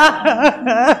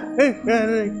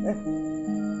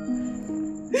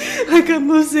 I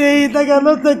cannot say it. I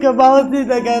cannot talk about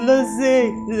it. I cannot say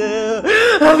it.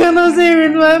 I cannot say it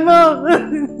with my mouth.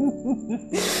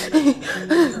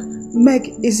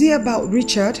 Meg, is it about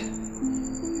Richard?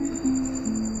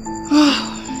 Oh,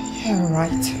 you're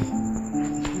right.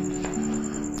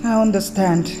 I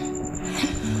understand.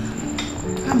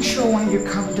 I'm sure when you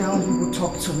calm down, you will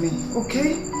talk to me,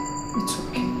 okay? It's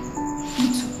okay.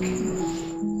 It's okay.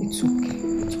 It's okay.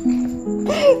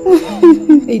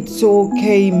 It's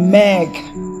okay, Meg.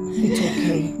 It's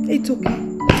okay. It's okay.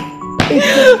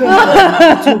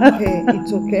 It's okay.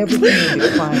 It's okay. Everything will be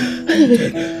fine.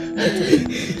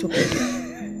 It's okay.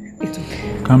 It's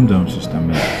okay. Calm down, Sister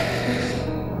Meg.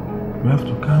 You have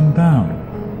to calm down.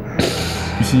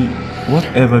 You see,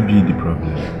 whatever be the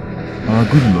problem, our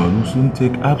good Lord will soon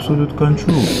take absolute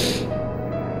control.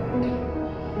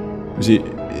 You see,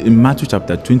 in Matthew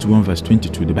chapter 21 verse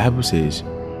 22, the Bible says,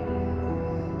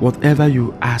 whatever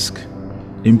you ask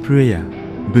in prayer,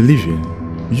 believing,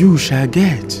 you shall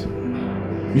get.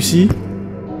 You see,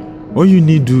 all you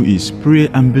need to do is pray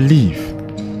and believe.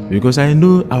 Because I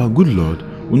know our good Lord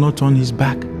will not turn his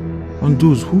back on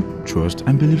those who trust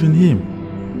and believe in him.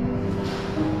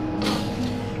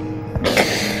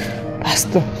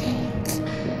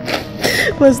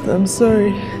 Pastor, I'm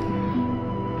sorry.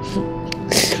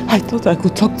 I thought I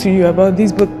could talk to you about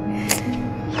this, but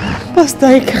Pastor,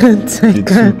 I can't.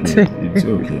 It's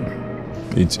okay.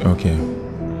 It's okay.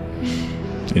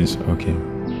 It's okay.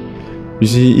 You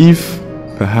see, if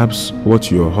perhaps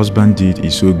what your husband did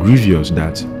is so grievous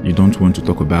that you don't want to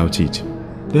talk about it,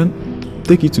 then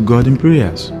take it to God in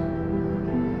prayers.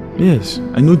 Yes,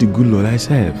 I know the good Lord I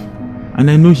serve, and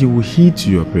I know he will heed to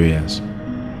your prayers.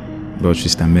 But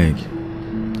Sister Meg,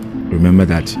 remember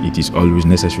that it is always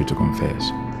necessary to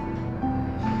confess.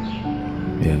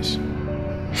 Yes.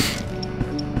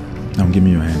 Now give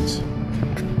me your hands.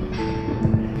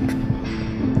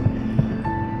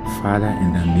 Father,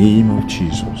 in the name of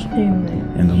Jesus,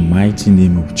 Amen. In the mighty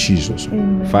name of Jesus,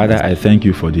 Amen. Father, I thank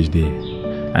you for this day.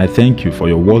 I thank you for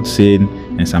your word saying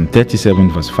in Psalm 37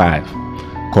 verse 5,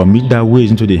 commit thy ways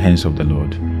into the hands of the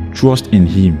Lord. Trust in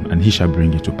him and he shall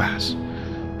bring it to pass.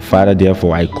 Father,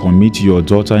 therefore, I commit your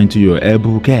daughter into your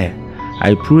able care.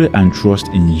 I pray and trust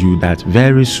in you that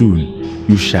very soon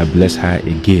you shall bless her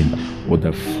again with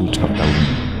the fruit of the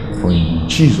womb. For in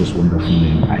Jesus' wonderful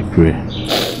name I pray.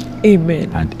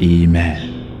 Amen. And amen.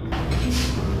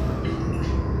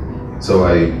 So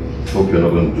I hope you're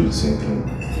not going to do the same thing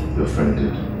your friend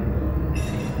did.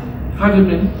 How do you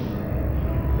mean?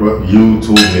 Well, you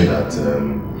told me that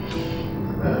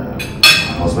her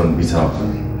husband beat her up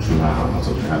and threw her out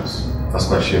of the house. That's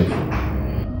quite shameful.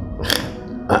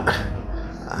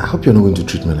 I hope you're not going to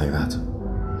treat me like that.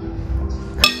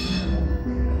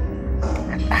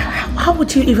 How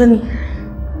would you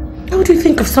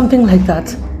think of something like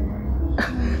that?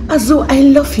 As though I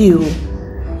love you.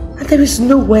 And there is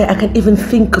no way I can even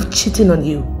think of cheating on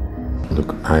you.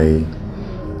 Look, I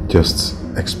just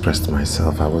expressed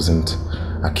myself. I wasn't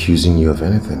accusing you of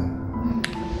anything.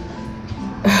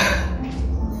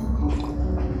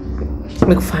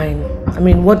 Look, fine. I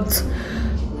mean, what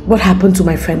happened to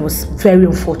my friend was very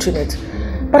unfortunate.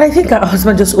 But I think her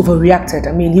husband just overreacted.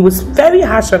 I mean, he was very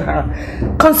harsh on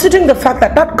her, considering the fact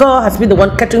that that girl has been the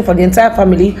one catering for the entire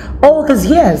family all these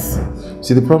years.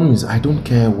 See, the problem is I don't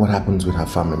care what happens with her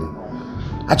family.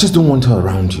 I just don't want her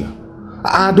around you.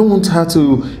 I don't want her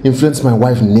to influence my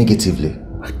wife negatively.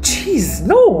 Jeez,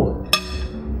 no.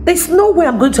 There's no way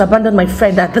I'm going to abandon my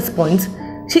friend at this point.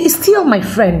 She is still my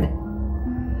friend.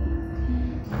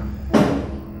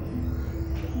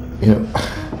 You know,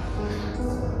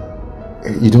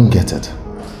 you don't get it.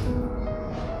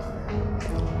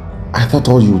 I thought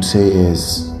all you would say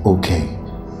is okay,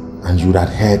 and you would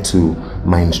adhere to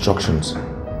my instructions.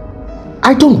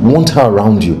 I don't want her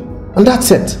around you, and that's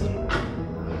it.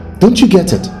 Don't you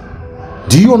get it?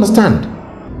 Do you understand?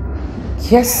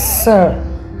 Yes, sir.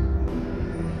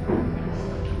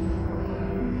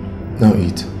 Now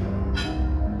eat.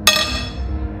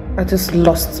 I just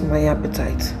lost my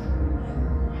appetite.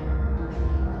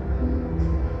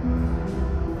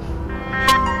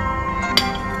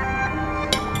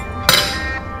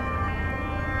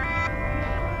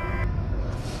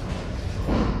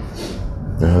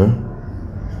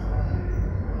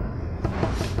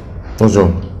 What's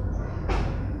wrong?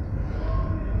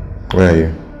 Where are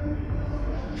you?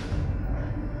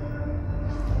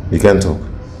 You can't talk.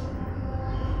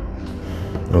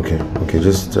 Okay,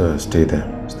 just stay there.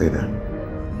 Stay there.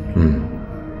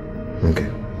 Okay.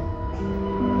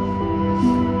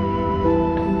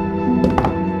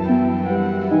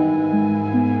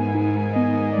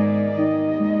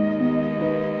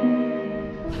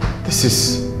 This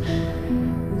is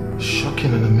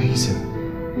shocking and amazing.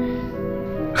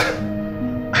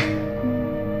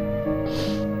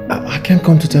 I can't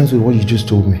come to terms with what you just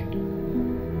told me.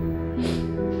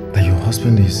 That your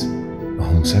husband is a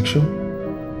homosexual?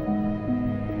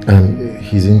 And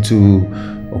he's into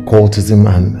occultism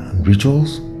and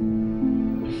rituals?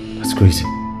 That's crazy.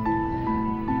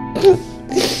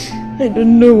 I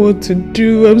don't know what to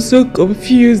do. I'm so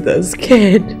confused and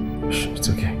scared. Shh, it's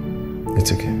okay.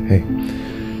 It's okay. Hey,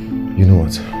 you know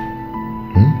what?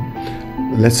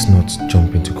 Let's not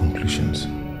jump into conclusions.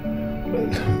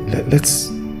 Let's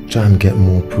try and get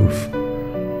more proof.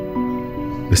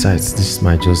 Besides, this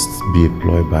might just be a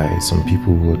ploy by some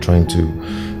people who are trying to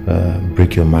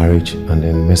break your marriage and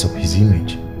then mess up his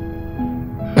image.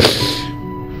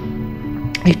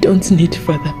 I don't need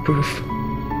further proof.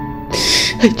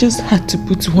 I just had to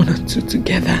put one and two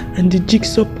together and the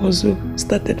jigsaw puzzle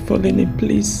started falling in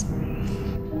place.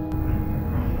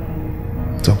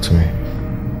 Talk to me.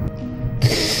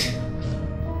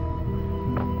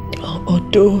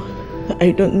 Although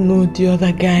I don't know the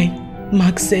other guy,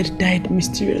 Mark said died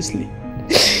mysteriously.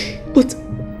 But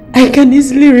I can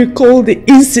easily recall the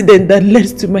incident that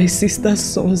led to my sister's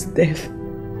son's death.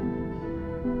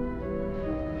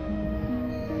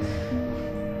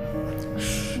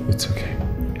 It's okay.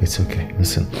 It's okay.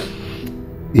 Listen,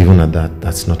 even at that,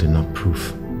 that's not enough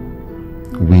proof.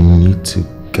 We need to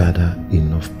gather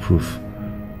enough proof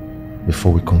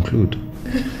before we conclude.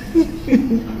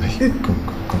 Hey, come.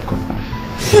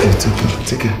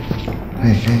 Take it.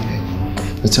 Hey.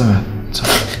 It's alright.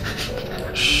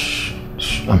 Shh.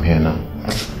 I'm here now.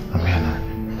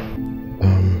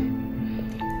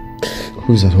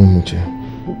 Who's at home with you?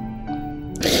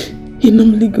 He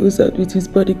normally goes out with his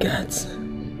bodyguards.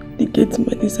 The gate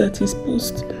man is at his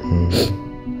post.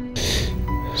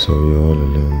 So you're all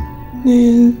alone?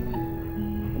 Yeah.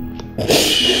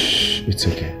 Shh. It's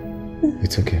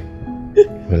okay.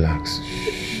 Relax.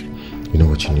 Shh. You know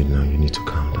what you need now? You need to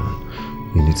calm down.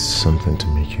 You need something to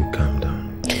make you calm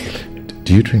down.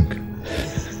 Do you drink?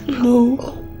 No.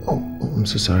 Oh, I'm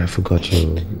so sorry. I forgot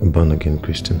you're a born-again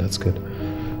Christian. That's good.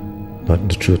 But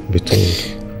the truth be told,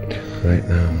 right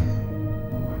now,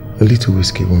 a little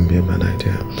whiskey won't be a bad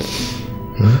idea.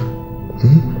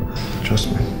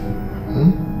 Trust me.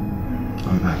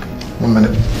 I'm back. 1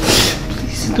 minute.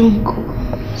 Please don't go.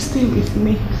 Stay with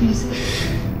me, please.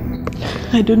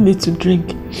 I don't need to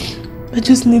drink. I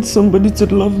just need somebody to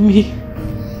love me.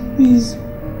 Please.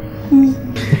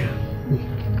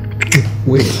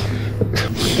 Wait.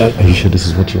 Are you sure this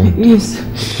is what you want? Yes.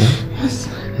 Yeah? Yes.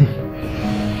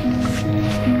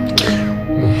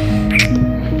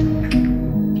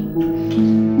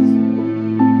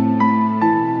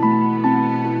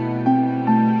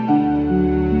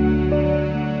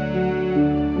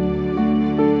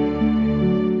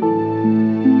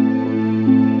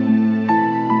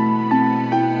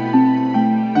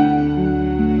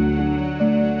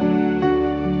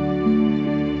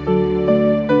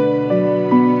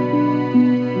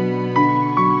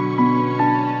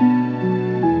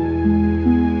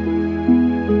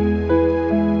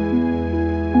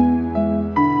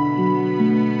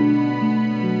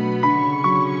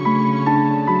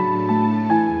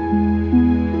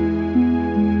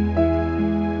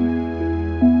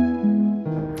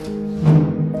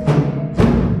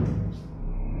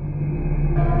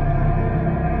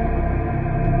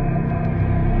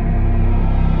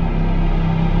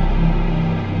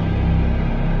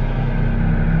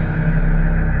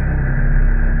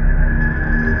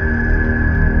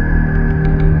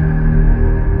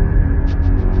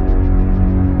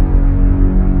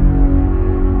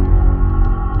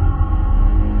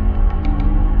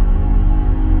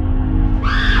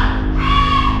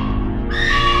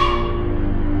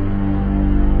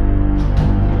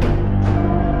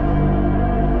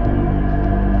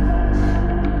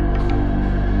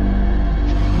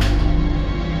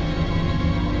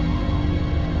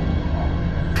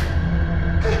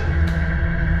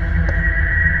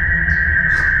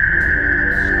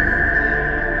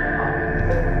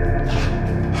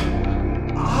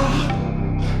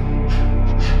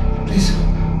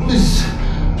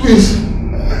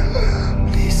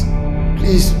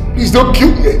 Please, please don't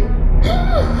kill me.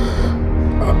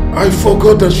 I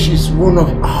forgot that she's one of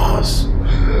ours.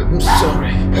 I'm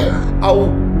sorry.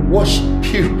 I'll worship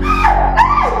you.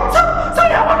 So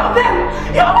you're one of them!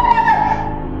 You're one of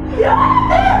them! You're one of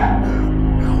them!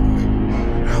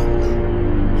 Help me,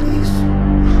 please.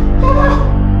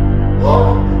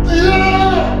 Yeah!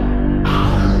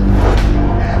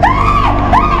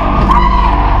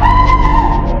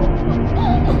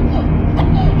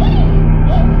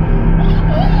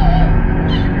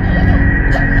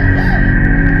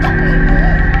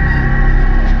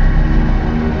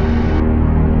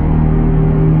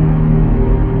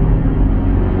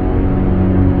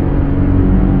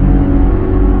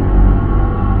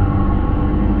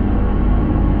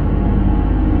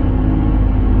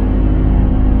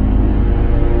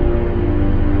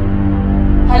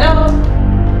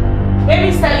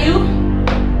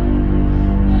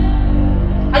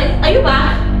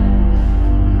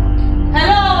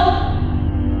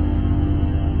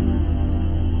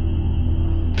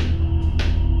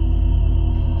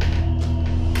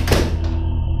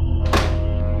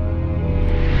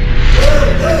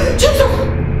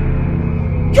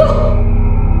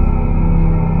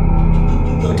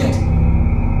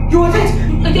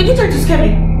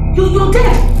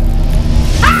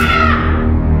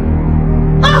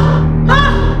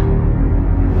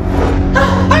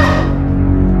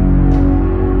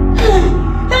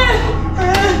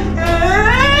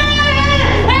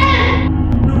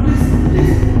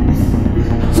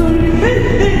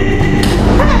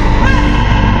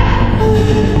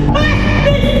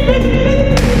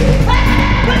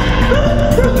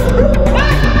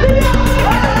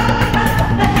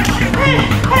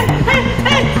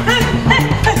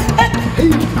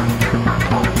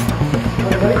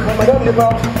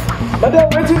 Madam,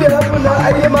 wait till they happen now.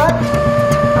 Are you mad?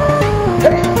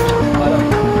 Hey!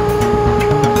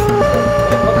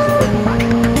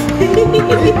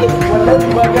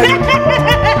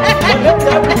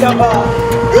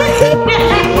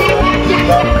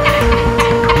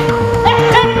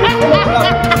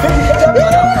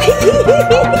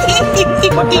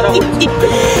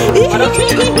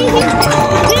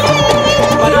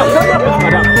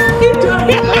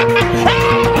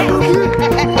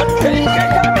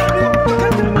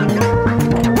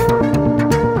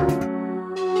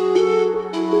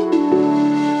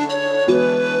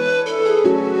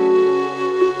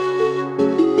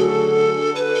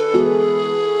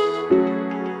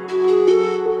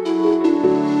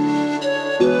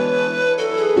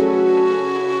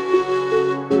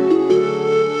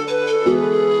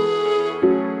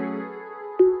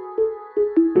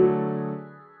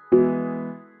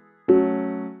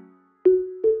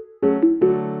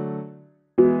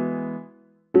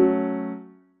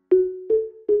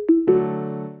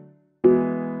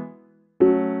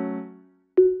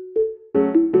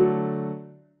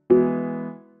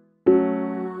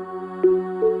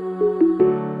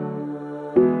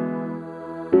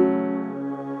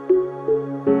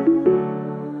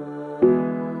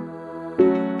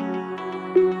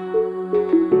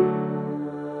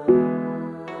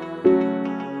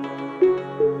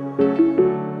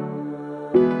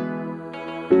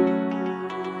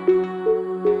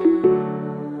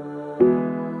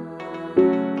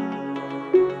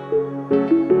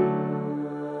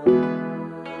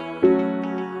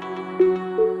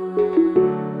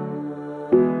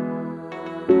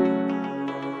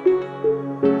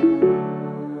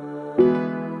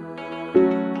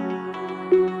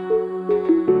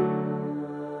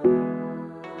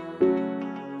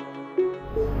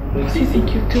 What do you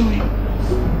think you're doing?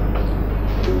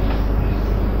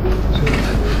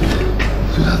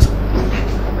 Sweetheart,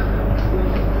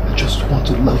 I just want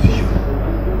to love you.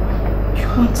 You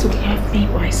want to love me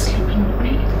by sleeping with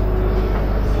me?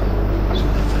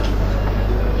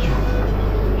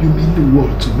 You mean the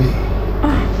world to me.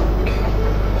 Okay?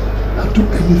 I'll do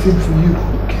anything for you,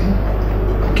 okay?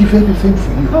 I'll give anything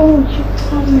for you. Oh, you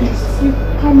promised. You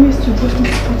promised you wouldn't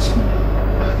touch me.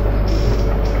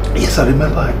 Yes, I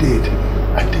remember I did.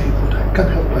 I did, but I can't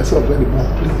help myself anymore,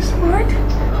 please. What?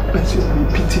 Bet you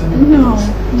pity me. No,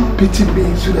 no. Pity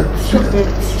me,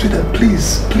 sweetheart,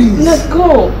 please, please. Let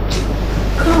go.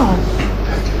 God.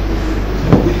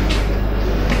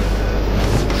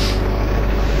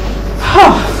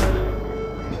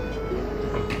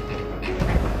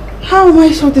 How am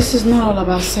I sure this is not all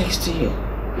about sex to you?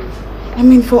 I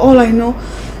mean, for all I know,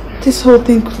 this whole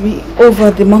thing could be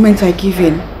over the moment I give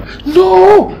in.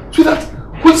 No! Sweetheart,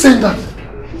 who is saying that?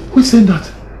 Who is saying that?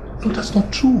 No, that's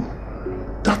not true.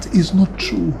 That is not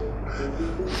true.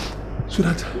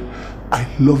 Sweetheart, I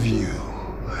love you.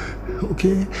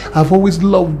 Okay? I've always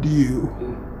loved you.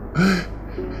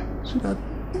 Sweetheart,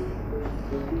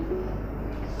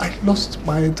 I lost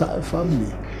my entire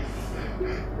family.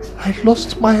 I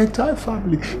lost my entire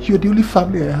family. You're the only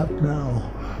family I have now.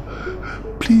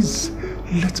 Please,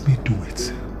 let me do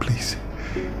it. Please.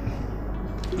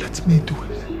 Let me do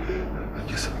it.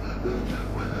 Yes.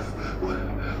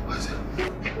 What is it?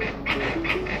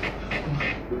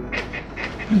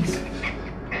 Please.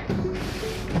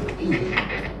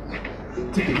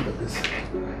 Take a look at this.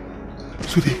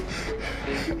 Sweetie,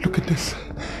 look at this.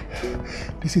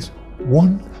 This is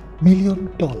 $1 million.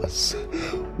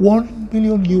 $1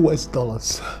 million US.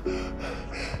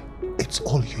 It's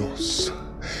all yours.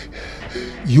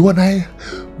 You and I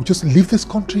will just leave this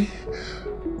country,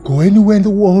 go anywhere in the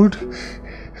world,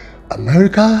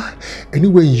 America,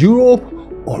 anywhere in Europe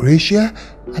or Asia,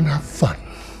 and have fun.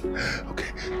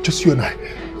 Okay, just you and I.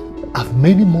 Have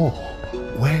many more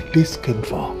where this came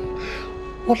from.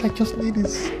 All I just need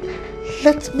is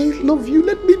let me love you.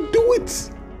 Let me do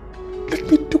it. Let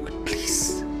me do it,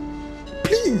 please.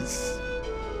 Please.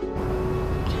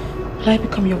 Will I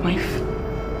become your wife?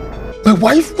 My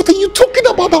wife? What are you talking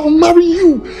about? I'll marry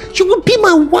you. You will be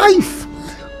my wife.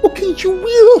 Okay, you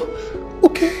will.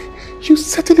 Okay, you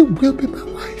certainly will be my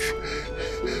wife.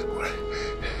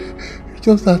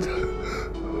 Just that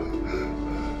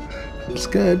I'm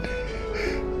scared.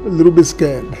 A little bit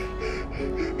scared.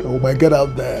 Oh my, get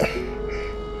out there.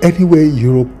 Anywhere in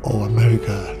Europe or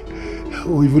America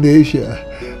or even Asia,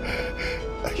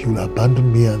 you'll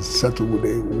abandon me and settle with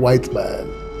a white man.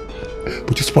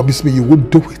 But just promise me you won't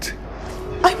do it.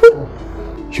 I will.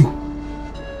 You.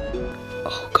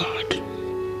 Oh God.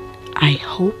 I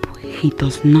hope he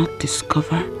does not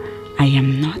discover I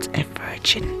am not a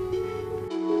virgin.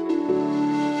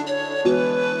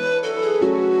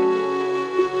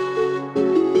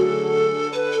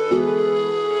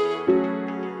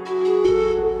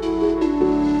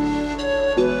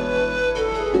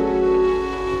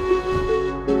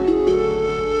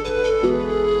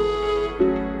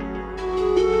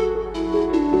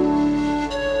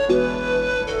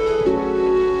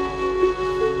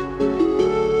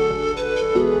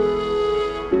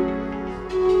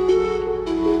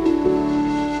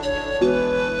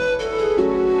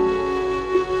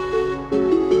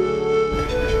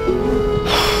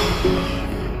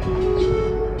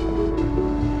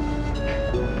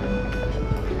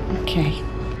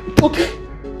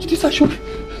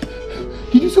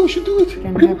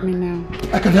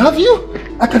 I can have you?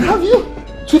 I can have you?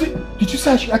 Sweetie, did you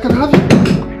say I can have you?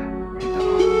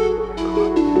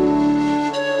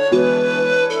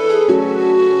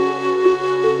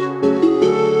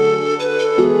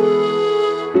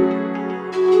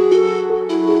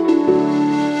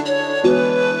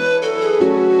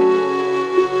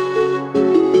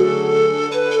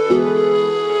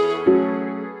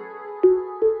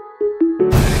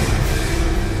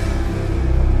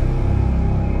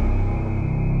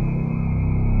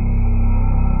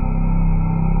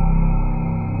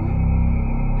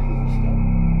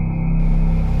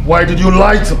 Why did you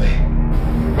lie to me?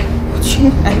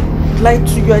 I lied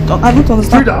to you. I don't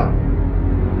understand. Frida,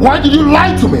 why did you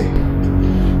lie to me?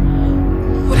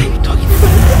 What are you talking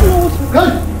about?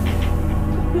 Hey!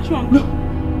 What's wrong?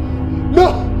 No!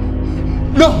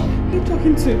 Who are you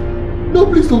talking to? No,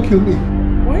 please don't kill me.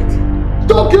 What?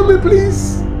 Don't kill me,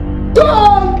 please!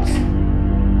 Don't!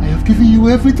 I have given you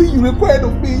everything you required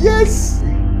of me, yes!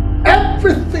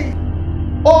 Everything!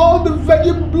 All the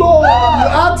virgin blood you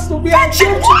asked of me, I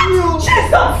gave to you!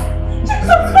 Jesus!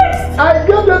 Jesus Christ! I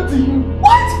gave that to you!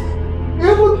 What?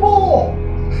 Even more!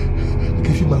 I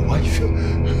gave you my wife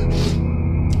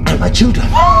and my children.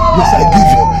 Yes,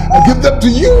 I give them to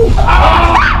you!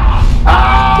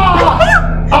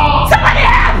 Somebody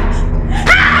help!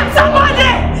 Help! Somebody!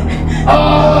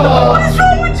 What is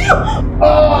wrong with you?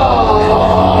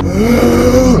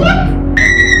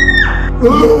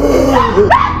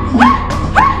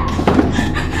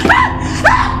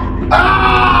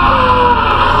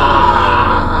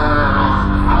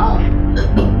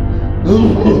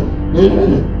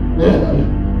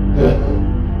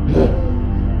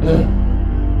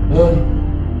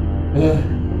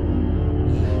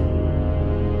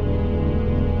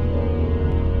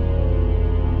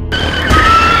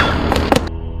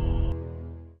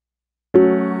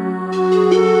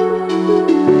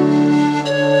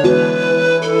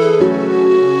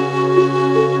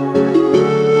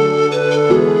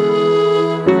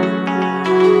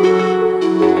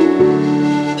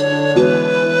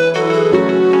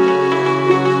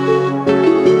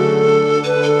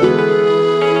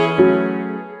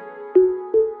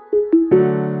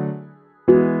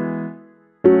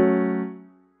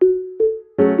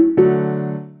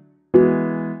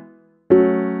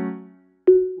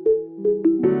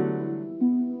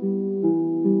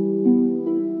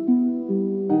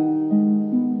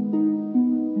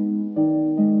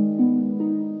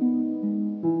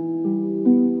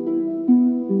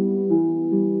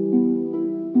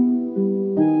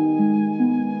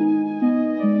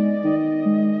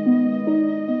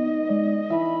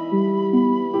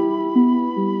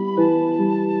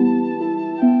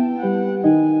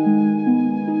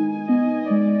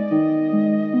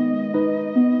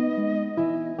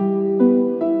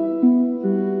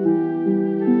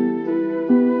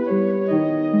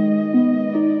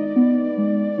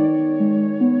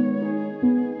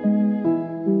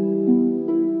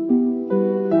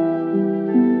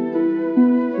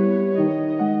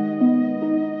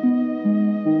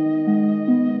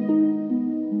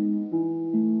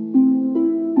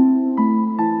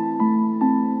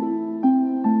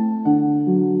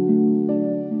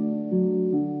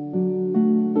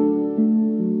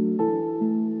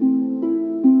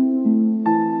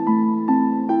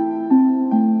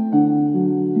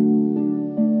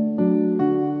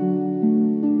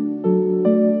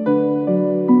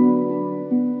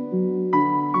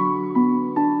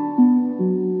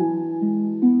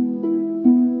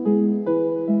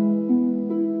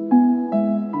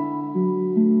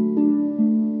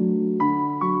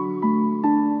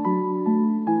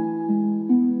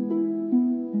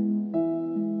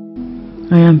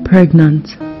 I am pregnant.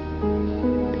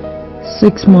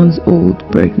 6 months old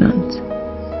pregnant.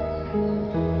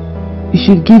 You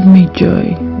should give me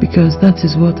joy because that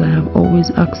is what I have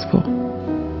always asked for.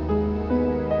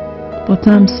 But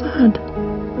I'm sad.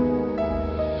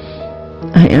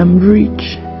 I am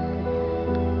rich.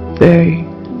 Very,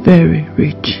 very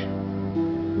rich.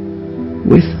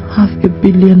 With $500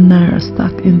 million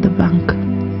stacked in the bank.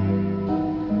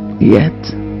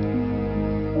 Yet,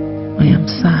 I am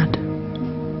sad.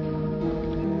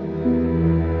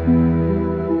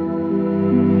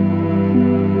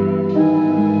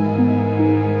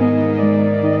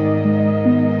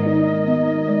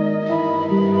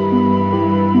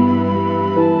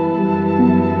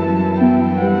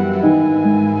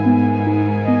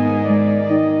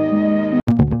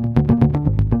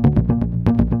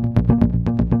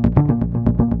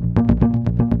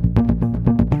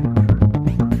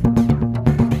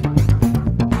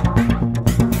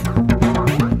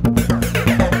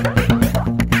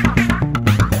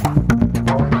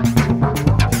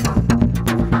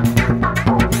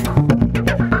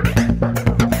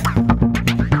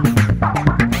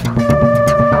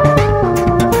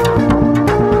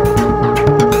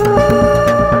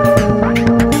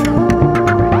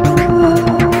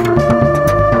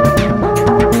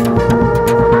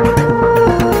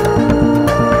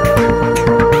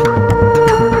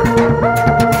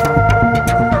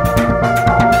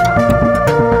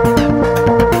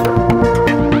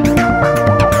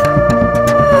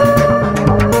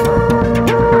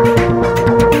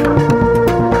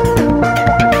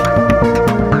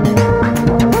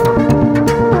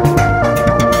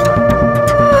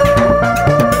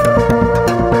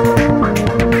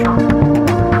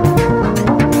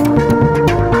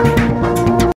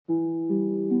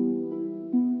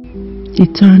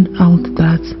 It turned out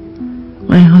that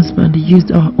my husband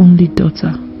used our only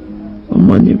daughter for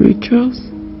money rituals.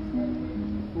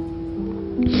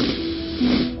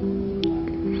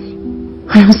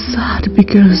 I am sad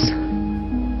because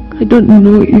I don't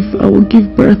know if I will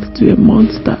give birth to a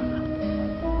monster.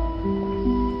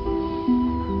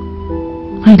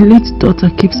 My late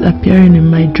daughter keeps appearing in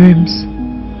my dreams.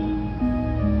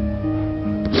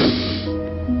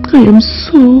 I am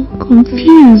so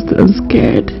confused and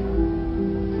scared.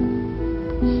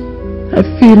 I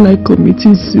feel like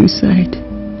committing suicide.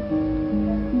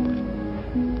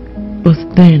 But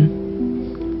then,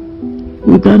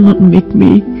 would that not make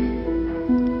me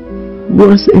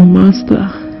worse a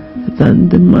monster than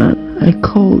the man I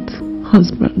called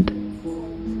husband?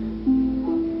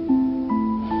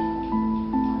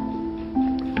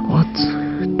 What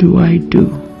do I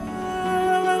do?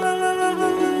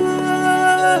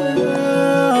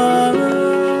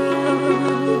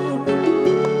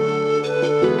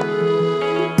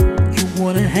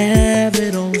 Have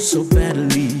it all so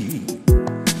badly.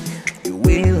 You're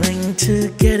willing to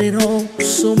get it all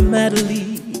so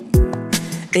madly.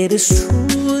 It is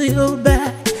true your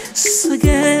back's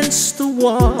against the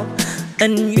wall,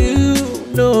 and you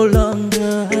no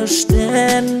longer are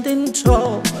standing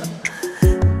tall.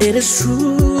 It is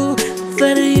true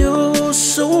that you're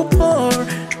so poor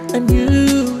and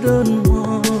you don't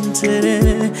want it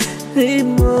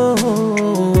anymore.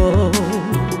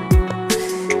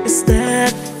 Is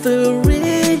that the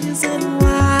reason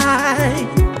why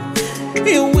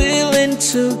you're willing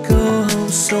to go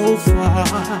so far?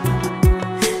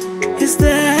 Is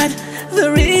that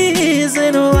the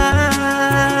reason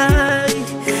why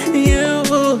you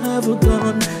have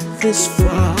gone this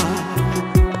far?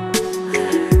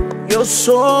 Your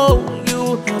soul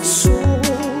you have sold.